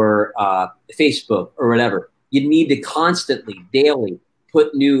or Facebook or whatever. You need to constantly, daily,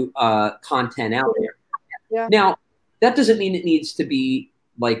 put new content out there. Yeah. Now, that doesn't mean it needs to be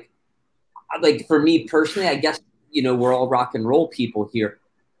like for me personally, I guess, we're all rock and roll people here.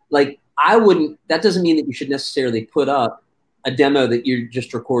 Like that doesn't mean that you should necessarily put up a demo that you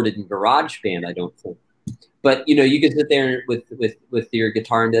just recorded in GarageBand, I don't think. But, you can sit there with your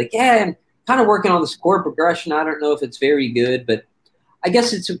guitar and be like, yeah, I'm kind of working on this chord progression. I don't know if it's very good, but I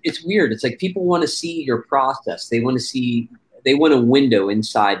guess it's weird. It's like people want to see your process. They want a window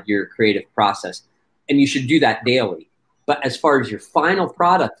inside your creative process. And you should do that daily. But as far as your final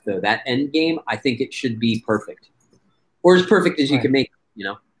product, though, that end game, I think it should be perfect. Or as perfect as you can make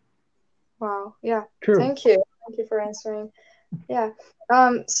it, Wow. Yeah. True. Thank you. Thank you for answering. Yeah.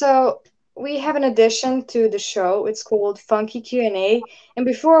 So we have an addition to the show. It's called Funky Q&A. And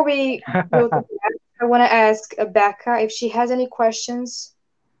before we go to that, I want to ask Becca if she has any questions.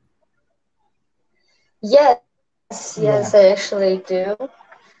 Yes, I actually do.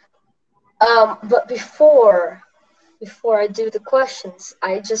 But before I do the questions,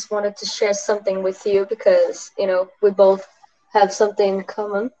 I just wanted to share something with you because, we both have something in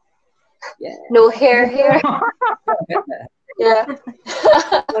common. Yeah. No hair here. Yeah.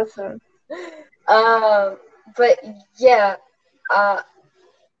 Awesome. But yeah,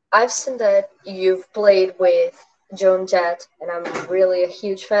 I've seen that you've played with Joan, Jett, and I'm really a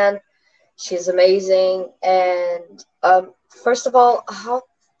huge fan. She's amazing. And first of all,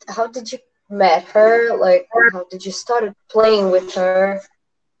 how did you met her? Like, how did you started playing with her?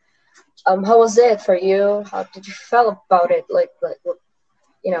 How was it for you? How did you feel about it? Like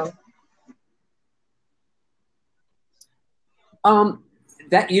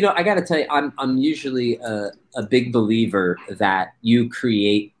That I got to tell you, I'm usually a big believer that you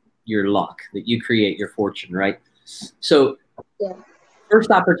create your luck, that you create your fortune, right? So, first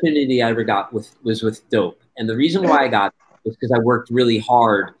opportunity I ever got was with Dope, and the reason why I got it was because I worked really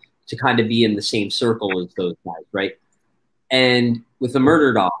hard to kind of be in the same circle as those guys, right? And with the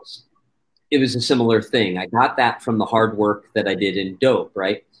Murderdolls, it was a similar thing. I got that from the hard work that I did in Dope,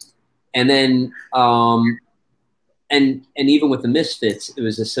 right? And then and even with the Misfits, it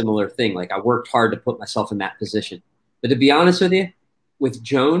was a similar thing. Like I worked hard to put myself in that position. But to be honest with you, with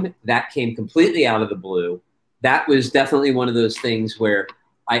Joan, that came completely out of the blue. That was definitely one of those things where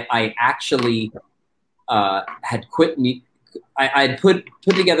I actually had quit me. I had put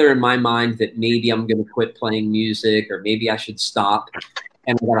together in my mind that maybe I'm going to quit playing music or maybe I should stop.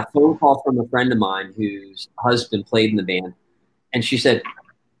 And I got a phone call from a friend of mine whose husband played in the band. And she said,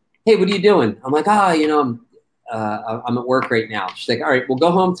 "Hey, what are you doing?" I'm like, I'm at work right now. She's like, "All right, we'll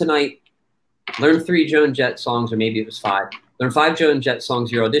go home tonight, learn 3 Joan Jett songs," or maybe it was 5. Learn 5 Joan Jett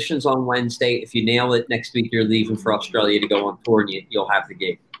songs. Your audition's on Wednesday. If you nail it, next week you're leaving for Australia to go on tour and you'll have the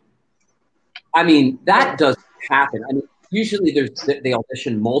gig. I mean, that doesn't happen. I mean, usually they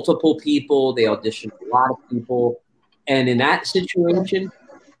audition multiple people. They audition a lot of people. And in that situation,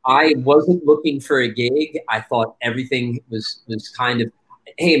 I wasn't looking for a gig. I thought everything was kind of,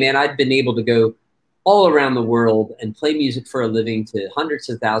 hey, man, I'd been able to go all around the world and play music for a living to hundreds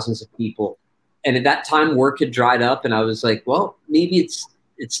of thousands of people. And at that time, work had dried up, and I was like, well, maybe it's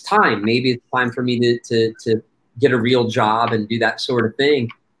time. Maybe it's time for me to get a real job and do that sort of thing.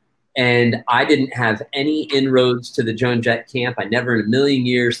 And I didn't have any inroads to the Joan Jett camp. I never in a million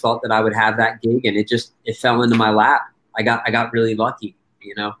years thought that I would have that gig, and it fell into my lap. I got really lucky,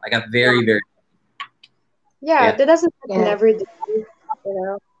 you know. I got very, very yeah. That doesn't happen every day, you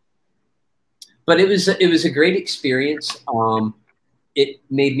know. But it was a great experience. It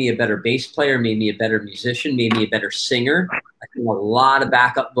made me a better bass player, made me a better musician, made me a better singer. I did a lot of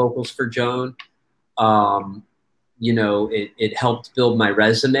backup vocals for Joan. You know, it helped build my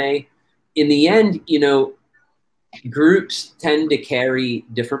resume. In the end, you know, groups tend to carry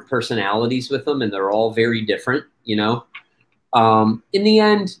different personalities with them, and they're all very different, you know. In the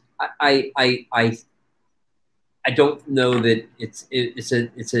end, I don't know that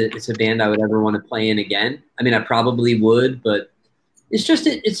it's a band I would ever want to play in again. I mean, I probably would, but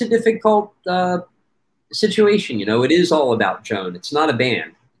it's a difficult situation. You know, it is all about Joan. It's not a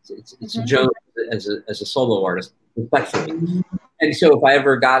band. It's Joan as a solo artist, respectfully. And so, if I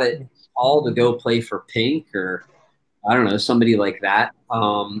ever got it all to go play for Pink or I don't know somebody like that,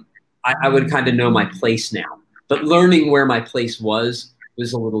 I would kind of know my place now. But learning where my place was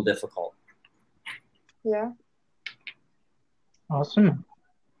a little difficult. Yeah. Awesome.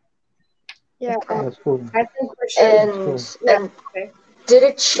 Yeah. That's cool. I think for sure. And did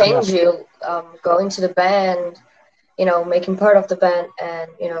it change you going to the band, you know, making part of the band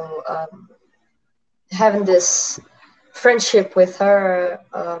and, you know, having this friendship with her,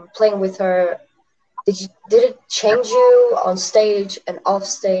 playing with her? Did it change you on stage and off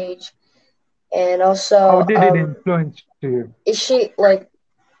stage? And also, how did it influence you? Is she like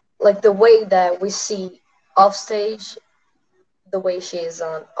the way that we see off stage, the way she is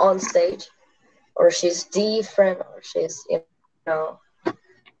on stage, or she's different, or she's, you know,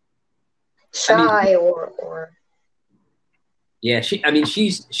 shy, or yeah,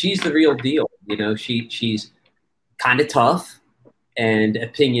 she's the real deal. You know, she's kind of tough and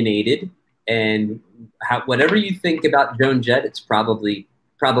opinionated, and whatever you think about Joan Jett, it's probably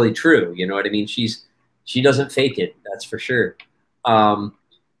true. You know what I mean? She doesn't fake it. That's for sure.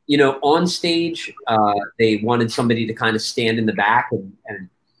 You know, on stage, they wanted somebody to kind of stand in the back and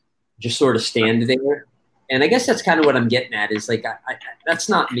just sort of stand there. And I guess that's kind of what I'm getting at is like, that's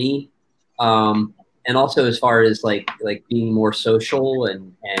not me. And also as far as like being more social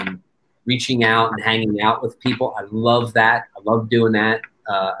and reaching out and hanging out with people, I love that. I love doing that.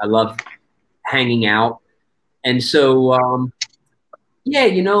 I love hanging out. And so, yeah,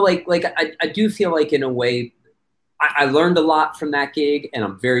 you know, like I do feel like in a way I learned a lot from that gig, and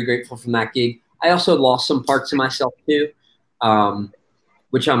I'm very grateful from that gig. I also lost some parts of myself too,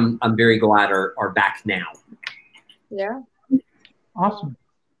 which I'm very glad are back now. Yeah. Awesome.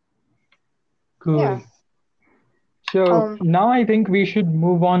 Cool. Yeah. So now I think we should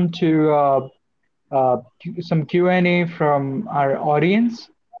move on to some Q&A from our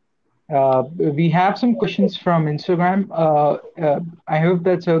audience. We have some questions from Instagram. I hope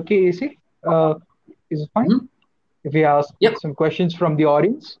that's okay, AC. Is it fine? Mm-hmm. If we ask some questions from the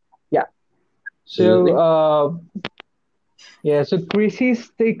audience? Yeah. So, so Chrissy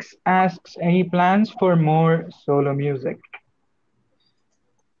Sticks asks, any plans for more solo music?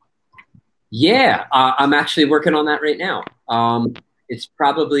 Yeah, I'm actually working on that right now. It's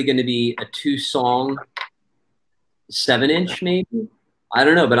probably going to be a 2-song, 7-inch maybe. I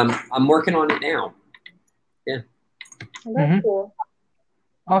don't know, but I'm working on it now. Yeah. That's cool.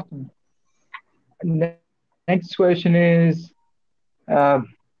 Awesome. Next question is Galatix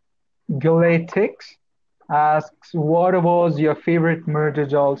asks, what was your favorite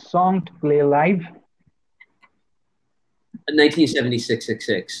Murderdolls song to play live?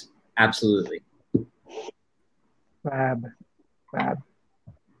 1976-66. Absolutely. Fab. Fab.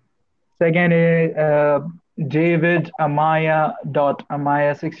 Second is David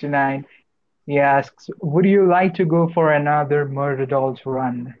Amaya.Amaya69. He asks, would you like to go for another Murderdolls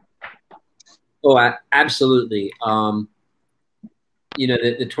run? Oh, absolutely. You know,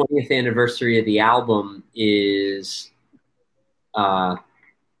 the 20th anniversary of the album is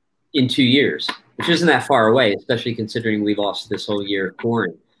in 2 years, which isn't that far away, especially considering we lost this whole year of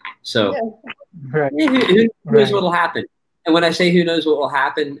touring. So Right. who knows what will happen? And when I say who knows what will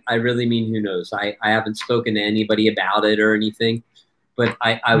happen, I really mean who knows. I haven't spoken to anybody about it or anything, but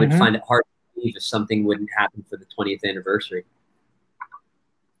I would find it hard to believe if something wouldn't happen for the 20th anniversary.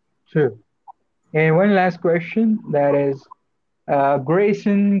 True. And one last question, that is,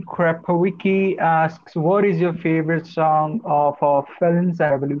 Grayson Krapowicki asks, what is your favorite song of Felons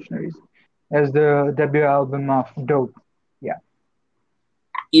and Revolutionaries as the debut album of Dope? Yeah.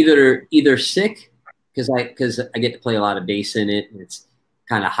 Either Sick, because I get to play a lot of bass in it, and it's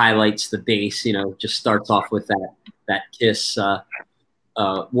kind of highlights the bass, you know, just starts off with that Kiss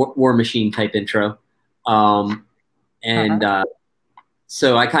War Machine type intro.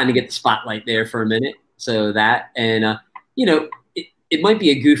 So I kind of get the spotlight there for a minute. So that, and you know, it might be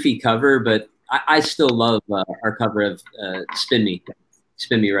a goofy cover, but I still love our cover of Spin Me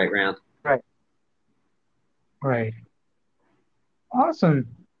Right Round. Right. Right. Awesome.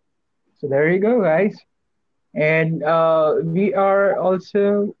 So there you go, guys. And we are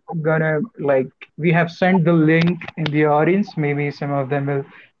also gonna, like, we have sent the link in the audience. Maybe some of them will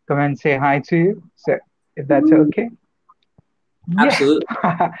come and say hi to you. So if that's okay. Absolutely.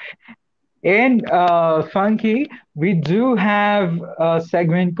 Yeah. And Funky, we do have a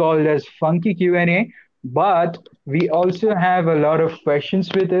segment called as Funky Q&A, but we also have a lot of questions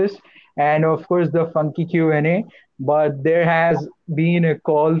with us, and of course the Funky Q&A. But there has been a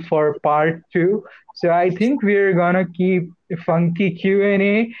call for part 2, so I think we're gonna keep Funky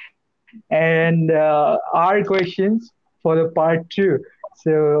Q&A and our questions for the part 2.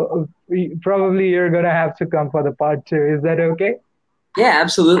 So probably you're gonna have to come for the part 2. Is that okay? Yeah,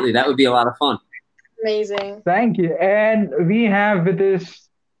 absolutely. That would be a lot of fun. Amazing. Thank you. And we have with us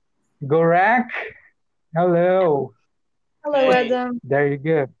Gorak. Hello. Hello, Adam. There you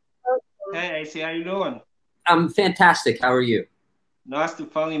go. Hey, ACEY, how you doing? I'm fantastic. How are you? Nice to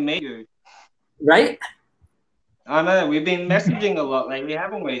finally meet you. Right? I know, we've been messaging a lot lately,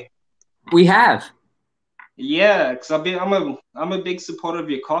 haven't we? We have. Yeah, because I'm a big supporter of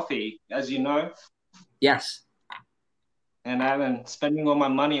your coffee, as you know. Yes. And I've been spending all my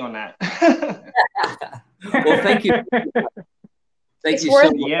money on that. Well, thank you. Thank you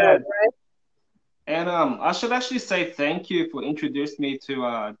so much. Yeah. And I should actually say thank you for introducing me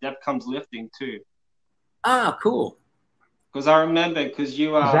to Death Comes Lifting too. Ah, cool. Because I remember, because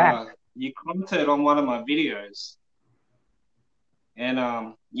you commented on one of my videos.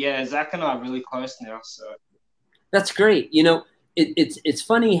 And yeah, Zach and I are really close now. So that's great. You know, it's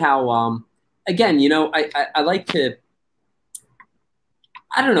funny how again, you know, I like to,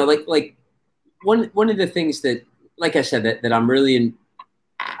 I don't know, like one of the things that, like I said, that I'm really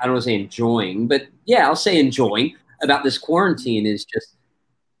I don't want to say enjoying, but yeah, I'll say enjoying about this quarantine is just,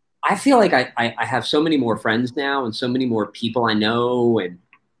 I feel like I have so many more friends now and so many more people I know. And,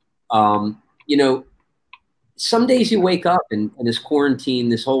 you know, some days you wake up and this quarantine,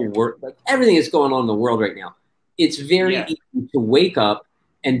 this whole work, like everything that's going on in the world right now, it's very easy to wake up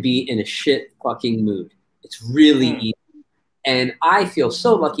and be in a shit fucking mood. It's really easy. And I feel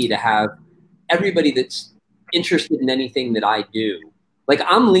so lucky to have everybody that's interested in anything that I do. Like,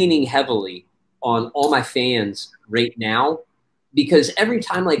 I'm leaning heavily on all my fans right now, because every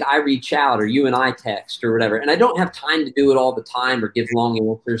time, like, I reach out or you and I text or whatever, and I don't have time to do it all the time or give long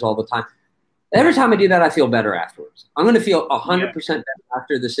answers all the time. Every time I do that, I feel better afterwards. I'm going to feel 100% better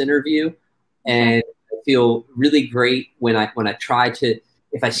after this interview, and I feel really great when I try to,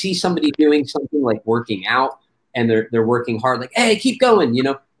 if I see somebody doing something like working out and they're working hard, like, hey, keep going, you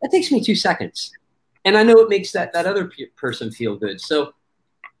know, that takes me 2 seconds. And I know it makes that other person feel good. So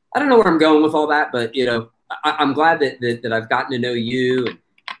I don't know where I'm going with all that, but, you know, I'm glad that I've gotten to know you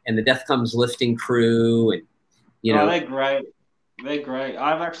and the Death Comes Lifting crew. And, you know. They're great. They're great.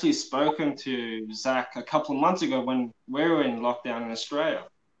 I've actually spoken to Zach a couple of months ago when we were in lockdown in Australia.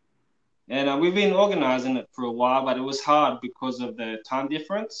 And we've been organizing it for a while, but it was hard because of the time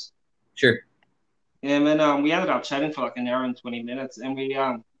difference. Sure. And then we ended up chatting for like an hour and 20 minutes, and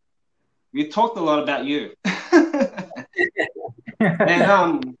we talked a lot about you. And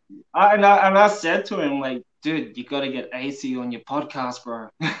I said to him, like, dude, you got to get ACEY on your podcast, bro.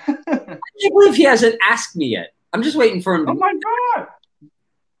 I can't believe he hasn't asked me yet. I'm just waiting for him to. Oh my God.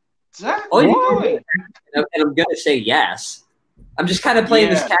 Zach, Oh, what are you doing? and I'm going to say yes. I'm just kind of playing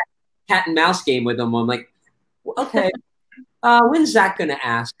this cat and mouse game with him. I'm like, okay, when's Zach going to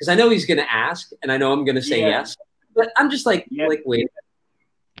ask? Because I know he's going to ask, and I know I'm going to say yes. But I'm just like wait.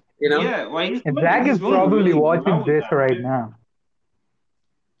 You know? Yeah, well, Zach is probably watching this right now.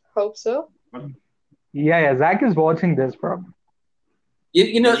 Hope so. Yeah, Zach is watching this probably.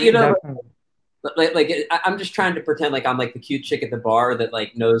 You know, Definitely. like I'm just trying to pretend like I'm like the cute chick at the bar that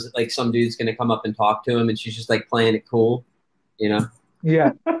like knows that like some dude's gonna come up and talk to him, and she's just like playing it cool, you know?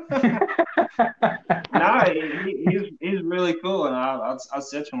 Yeah. No, he's really cool, and I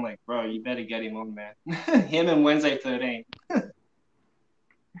said to him like, bro, you better get him on, man. Him and Wednesday 13.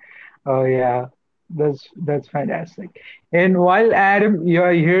 Oh yeah, that's fantastic. And while Adam,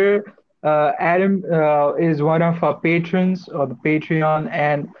 you're here, Adam is one of our patrons of the Patreon,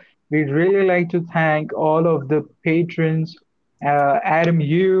 and we'd really like to thank all of the patrons, Adam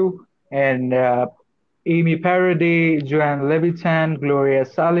Yu and Amy Parody, Joanne Levitan, Gloria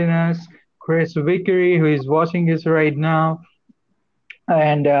Salinas, Chris Vickery, who is watching us right now,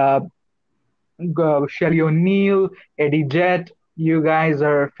 and Shelly O'Neill, Eddie Jett. You guys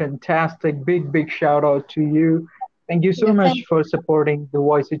are fantastic. Big shout out to you. Thank you so much for supporting the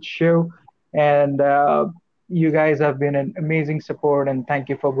VoiceIt show. And you guys have been an amazing support. And thank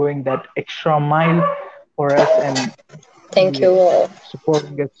you for going that extra mile for us and thank you all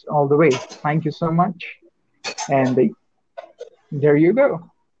supporting us all the way. Thank you so much. And there you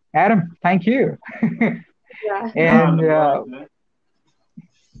go. Adam, thank you. Yeah. And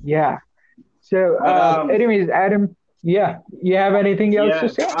yeah. So, anyways, Adam, yeah, you have anything else to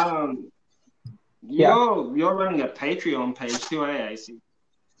say? You're running a Patreon page too, AC?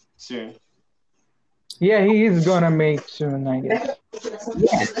 Soon. Yeah, he is gonna make soon, I guess.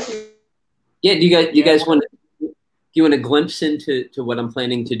 Yeah. Do you guys want a glimpse into what I'm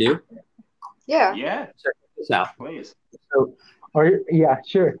planning to do? Yeah. Yeah. Check this out, please. So, yeah,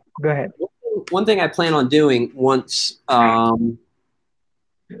 sure. Go ahead. One thing I plan on doing once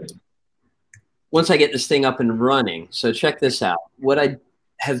I get this thing up and running. So check this out. What I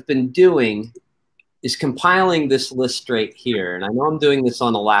have been doing is compiling this list right here. And I know I'm doing this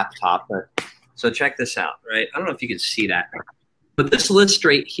on a laptop, but so check this out, right? I don't know if you can see that. But this list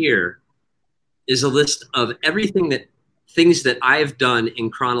right here is a list of things that I've done in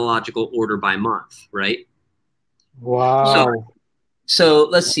chronological order by month, right? Wow. So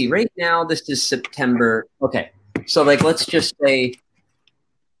let's see. Right now, this is September. Okay. So like, let's just say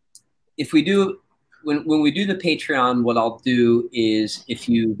if we do, when we do the Patreon, what I'll do is if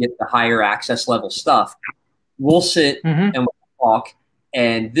you get the higher access level stuff, we'll sit and we'll talk.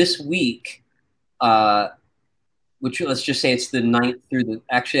 And this week, which let's just say it's the 9th through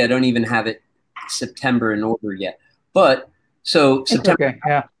actually, I don't even have it September in order yet. But so September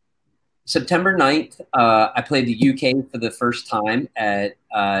 9th, I played the UK for the first time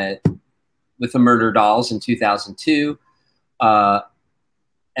with the Murderdolls in 2002.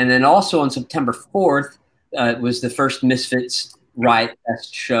 And then also on September 4th, it was the first Misfits Riot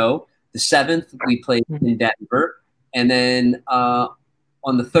Fest show. The 7th, we played in Denver. And then on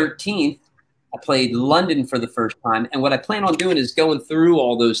the 13th, I played London for the first time. And what I plan on doing is going through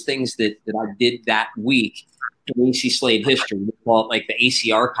all those things that I did that week in ACEY SLADE history. We call it like the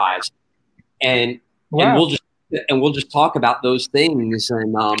ACEY archives. And we'll just talk about those things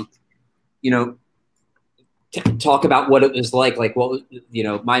and, talk about what it was like what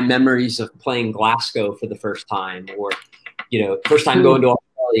my memories of playing Glasgow for the first time, or first time going to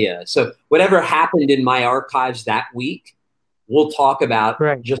Australia. So whatever happened in my archives that week, we'll talk about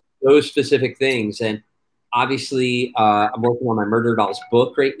just those specific things. And obviously, I'm working on my Murderdolls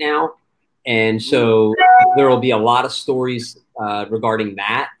book right now, and so there will be a lot of stories regarding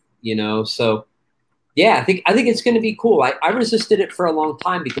that. So yeah, I think it's going to be cool. I resisted it for a long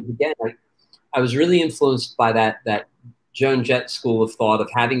time because again, I was really influenced by that Joan Jett school of thought of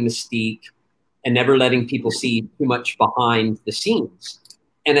having mystique and never letting people see too much behind the scenes.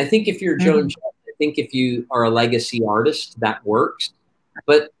 And I think if you're Joan Jett, I think if you are a legacy artist, that works.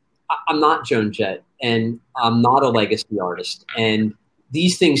 But I'm not Joan Jett, and I'm not a legacy artist. And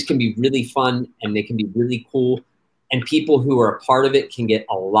these things can be really fun, and they can be really cool. And people who are a part of it can get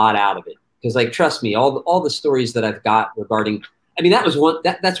a lot out of it. Because, like, trust me, all the stories that I've got regarding, I mean, that's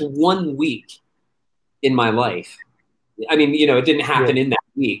 1 week in my life. I mean, it didn't happen in that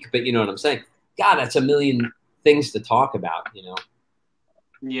week, but you know what I'm saying? God, that's a million things to talk about,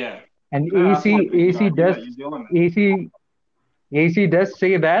 Yeah. And ACEY does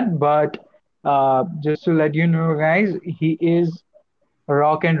say that, but just to let you know, guys, he is a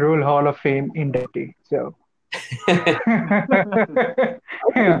Rock and Roll Hall of Fame inductee. So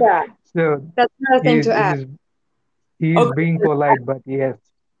Yeah. So That's another thing he's to add. he's being polite, but yes.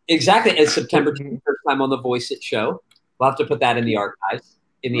 Exactly. It's September So 10th, first time on the VoiceIt show. We'll have to put that in the archives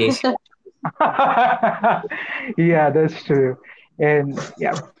in the ACEY. yeah, that's true. And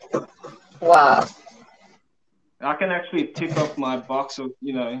yeah, Wow. I can actually tick off my box of,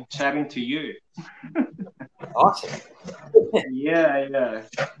 chatting to you. Awesome. Yeah.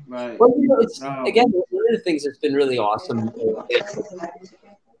 Right. Well, again, one of the things that's been really awesome,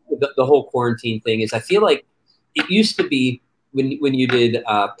 the whole quarantine thing, is I feel like it used to be when you did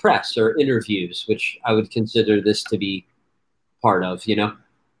press or interviews, which I would consider this to be part of,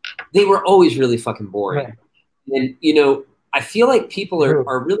 they were always really fucking boring. right. And, I feel like people True.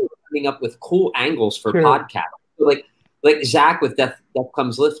 are really coming up with cool angles for True. podcasts. Like Zach with Death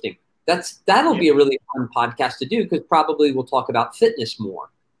Comes Lifting. That'll be a really fun podcast to do, because probably we'll talk about fitness more,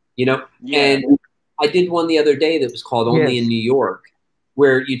 Yeah. And I did one the other day that was called Only Yes. in New York,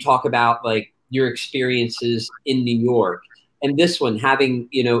 where you talk about like your experiences in New York. And this one having,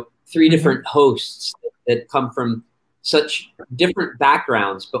 three different hosts that come from such different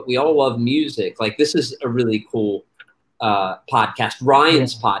backgrounds, but we all love music. Like, this is a really cool podcast.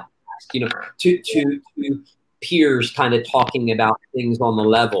 Ryan's podcast, two peers kind of talking about things on the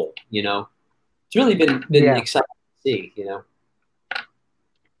level, It's really been exciting to see,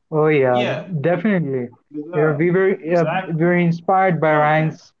 Oh yeah, Yeah. definitely. Yeah, we were inspired by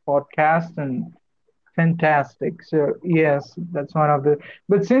Ryan's podcast and fantastic. So yes, that's one of the.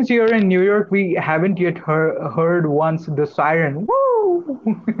 But since you're in New York, we haven't yet heard once the siren. Woo!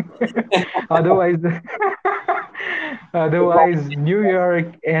 Otherwise, otherwise New York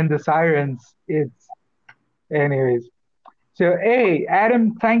and the sirens. It's anyways. So hey,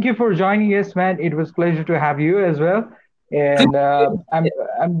 Adam, thank you for joining us, man. It was pleasure to have you as well. And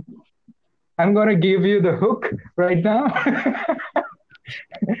I'm I'm gonna give you the hook right now.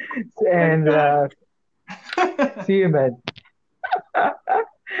 and see you, man.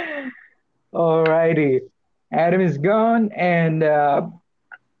 Alrighty, Adam is gone, and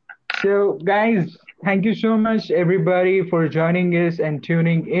so guys, thank you so much, everybody, for joining us and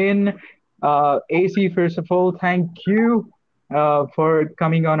tuning in. AC, first of all, thank you for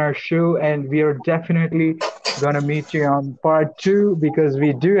coming on our show, and we are definitely gonna meet you on part two, because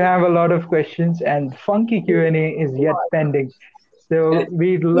we do have a lot of questions, and funky Q&A is yet pending. So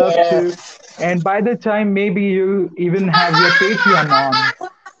we'd love to, and by the time maybe you even have your Patreon on.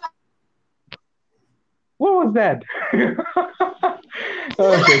 What was that?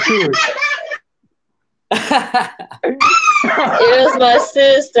 Okay, cool. It was my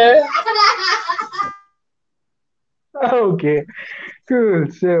sister. Okay, cool.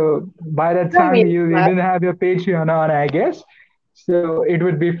 So by the time you even have your Patreon on, I guess. So it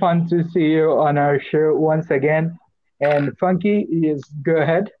would be fun to see you on our show once again. And Funky, yes, go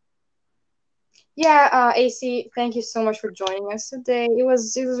ahead. Yeah, AC, thank you so much for joining us today. It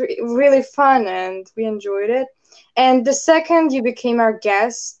was really fun and we enjoyed it. And the second you became our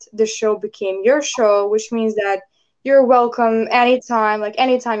guest, the show became your show, which means that you're welcome anytime, like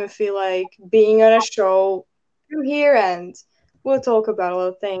anytime you feel like being on a show, you're here and we'll talk about a lot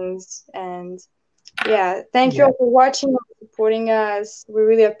of things. And yeah, thank you Yeah, all for watching and supporting us. We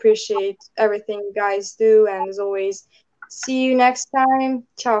really appreciate everything you guys do. And as always, see you next time.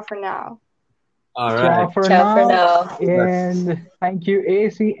 Ciao for now. All ciao right. for Ciao for now. now. And thank you,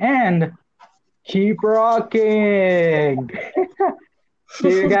 AC, and keep rocking. See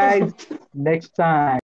you guys next time.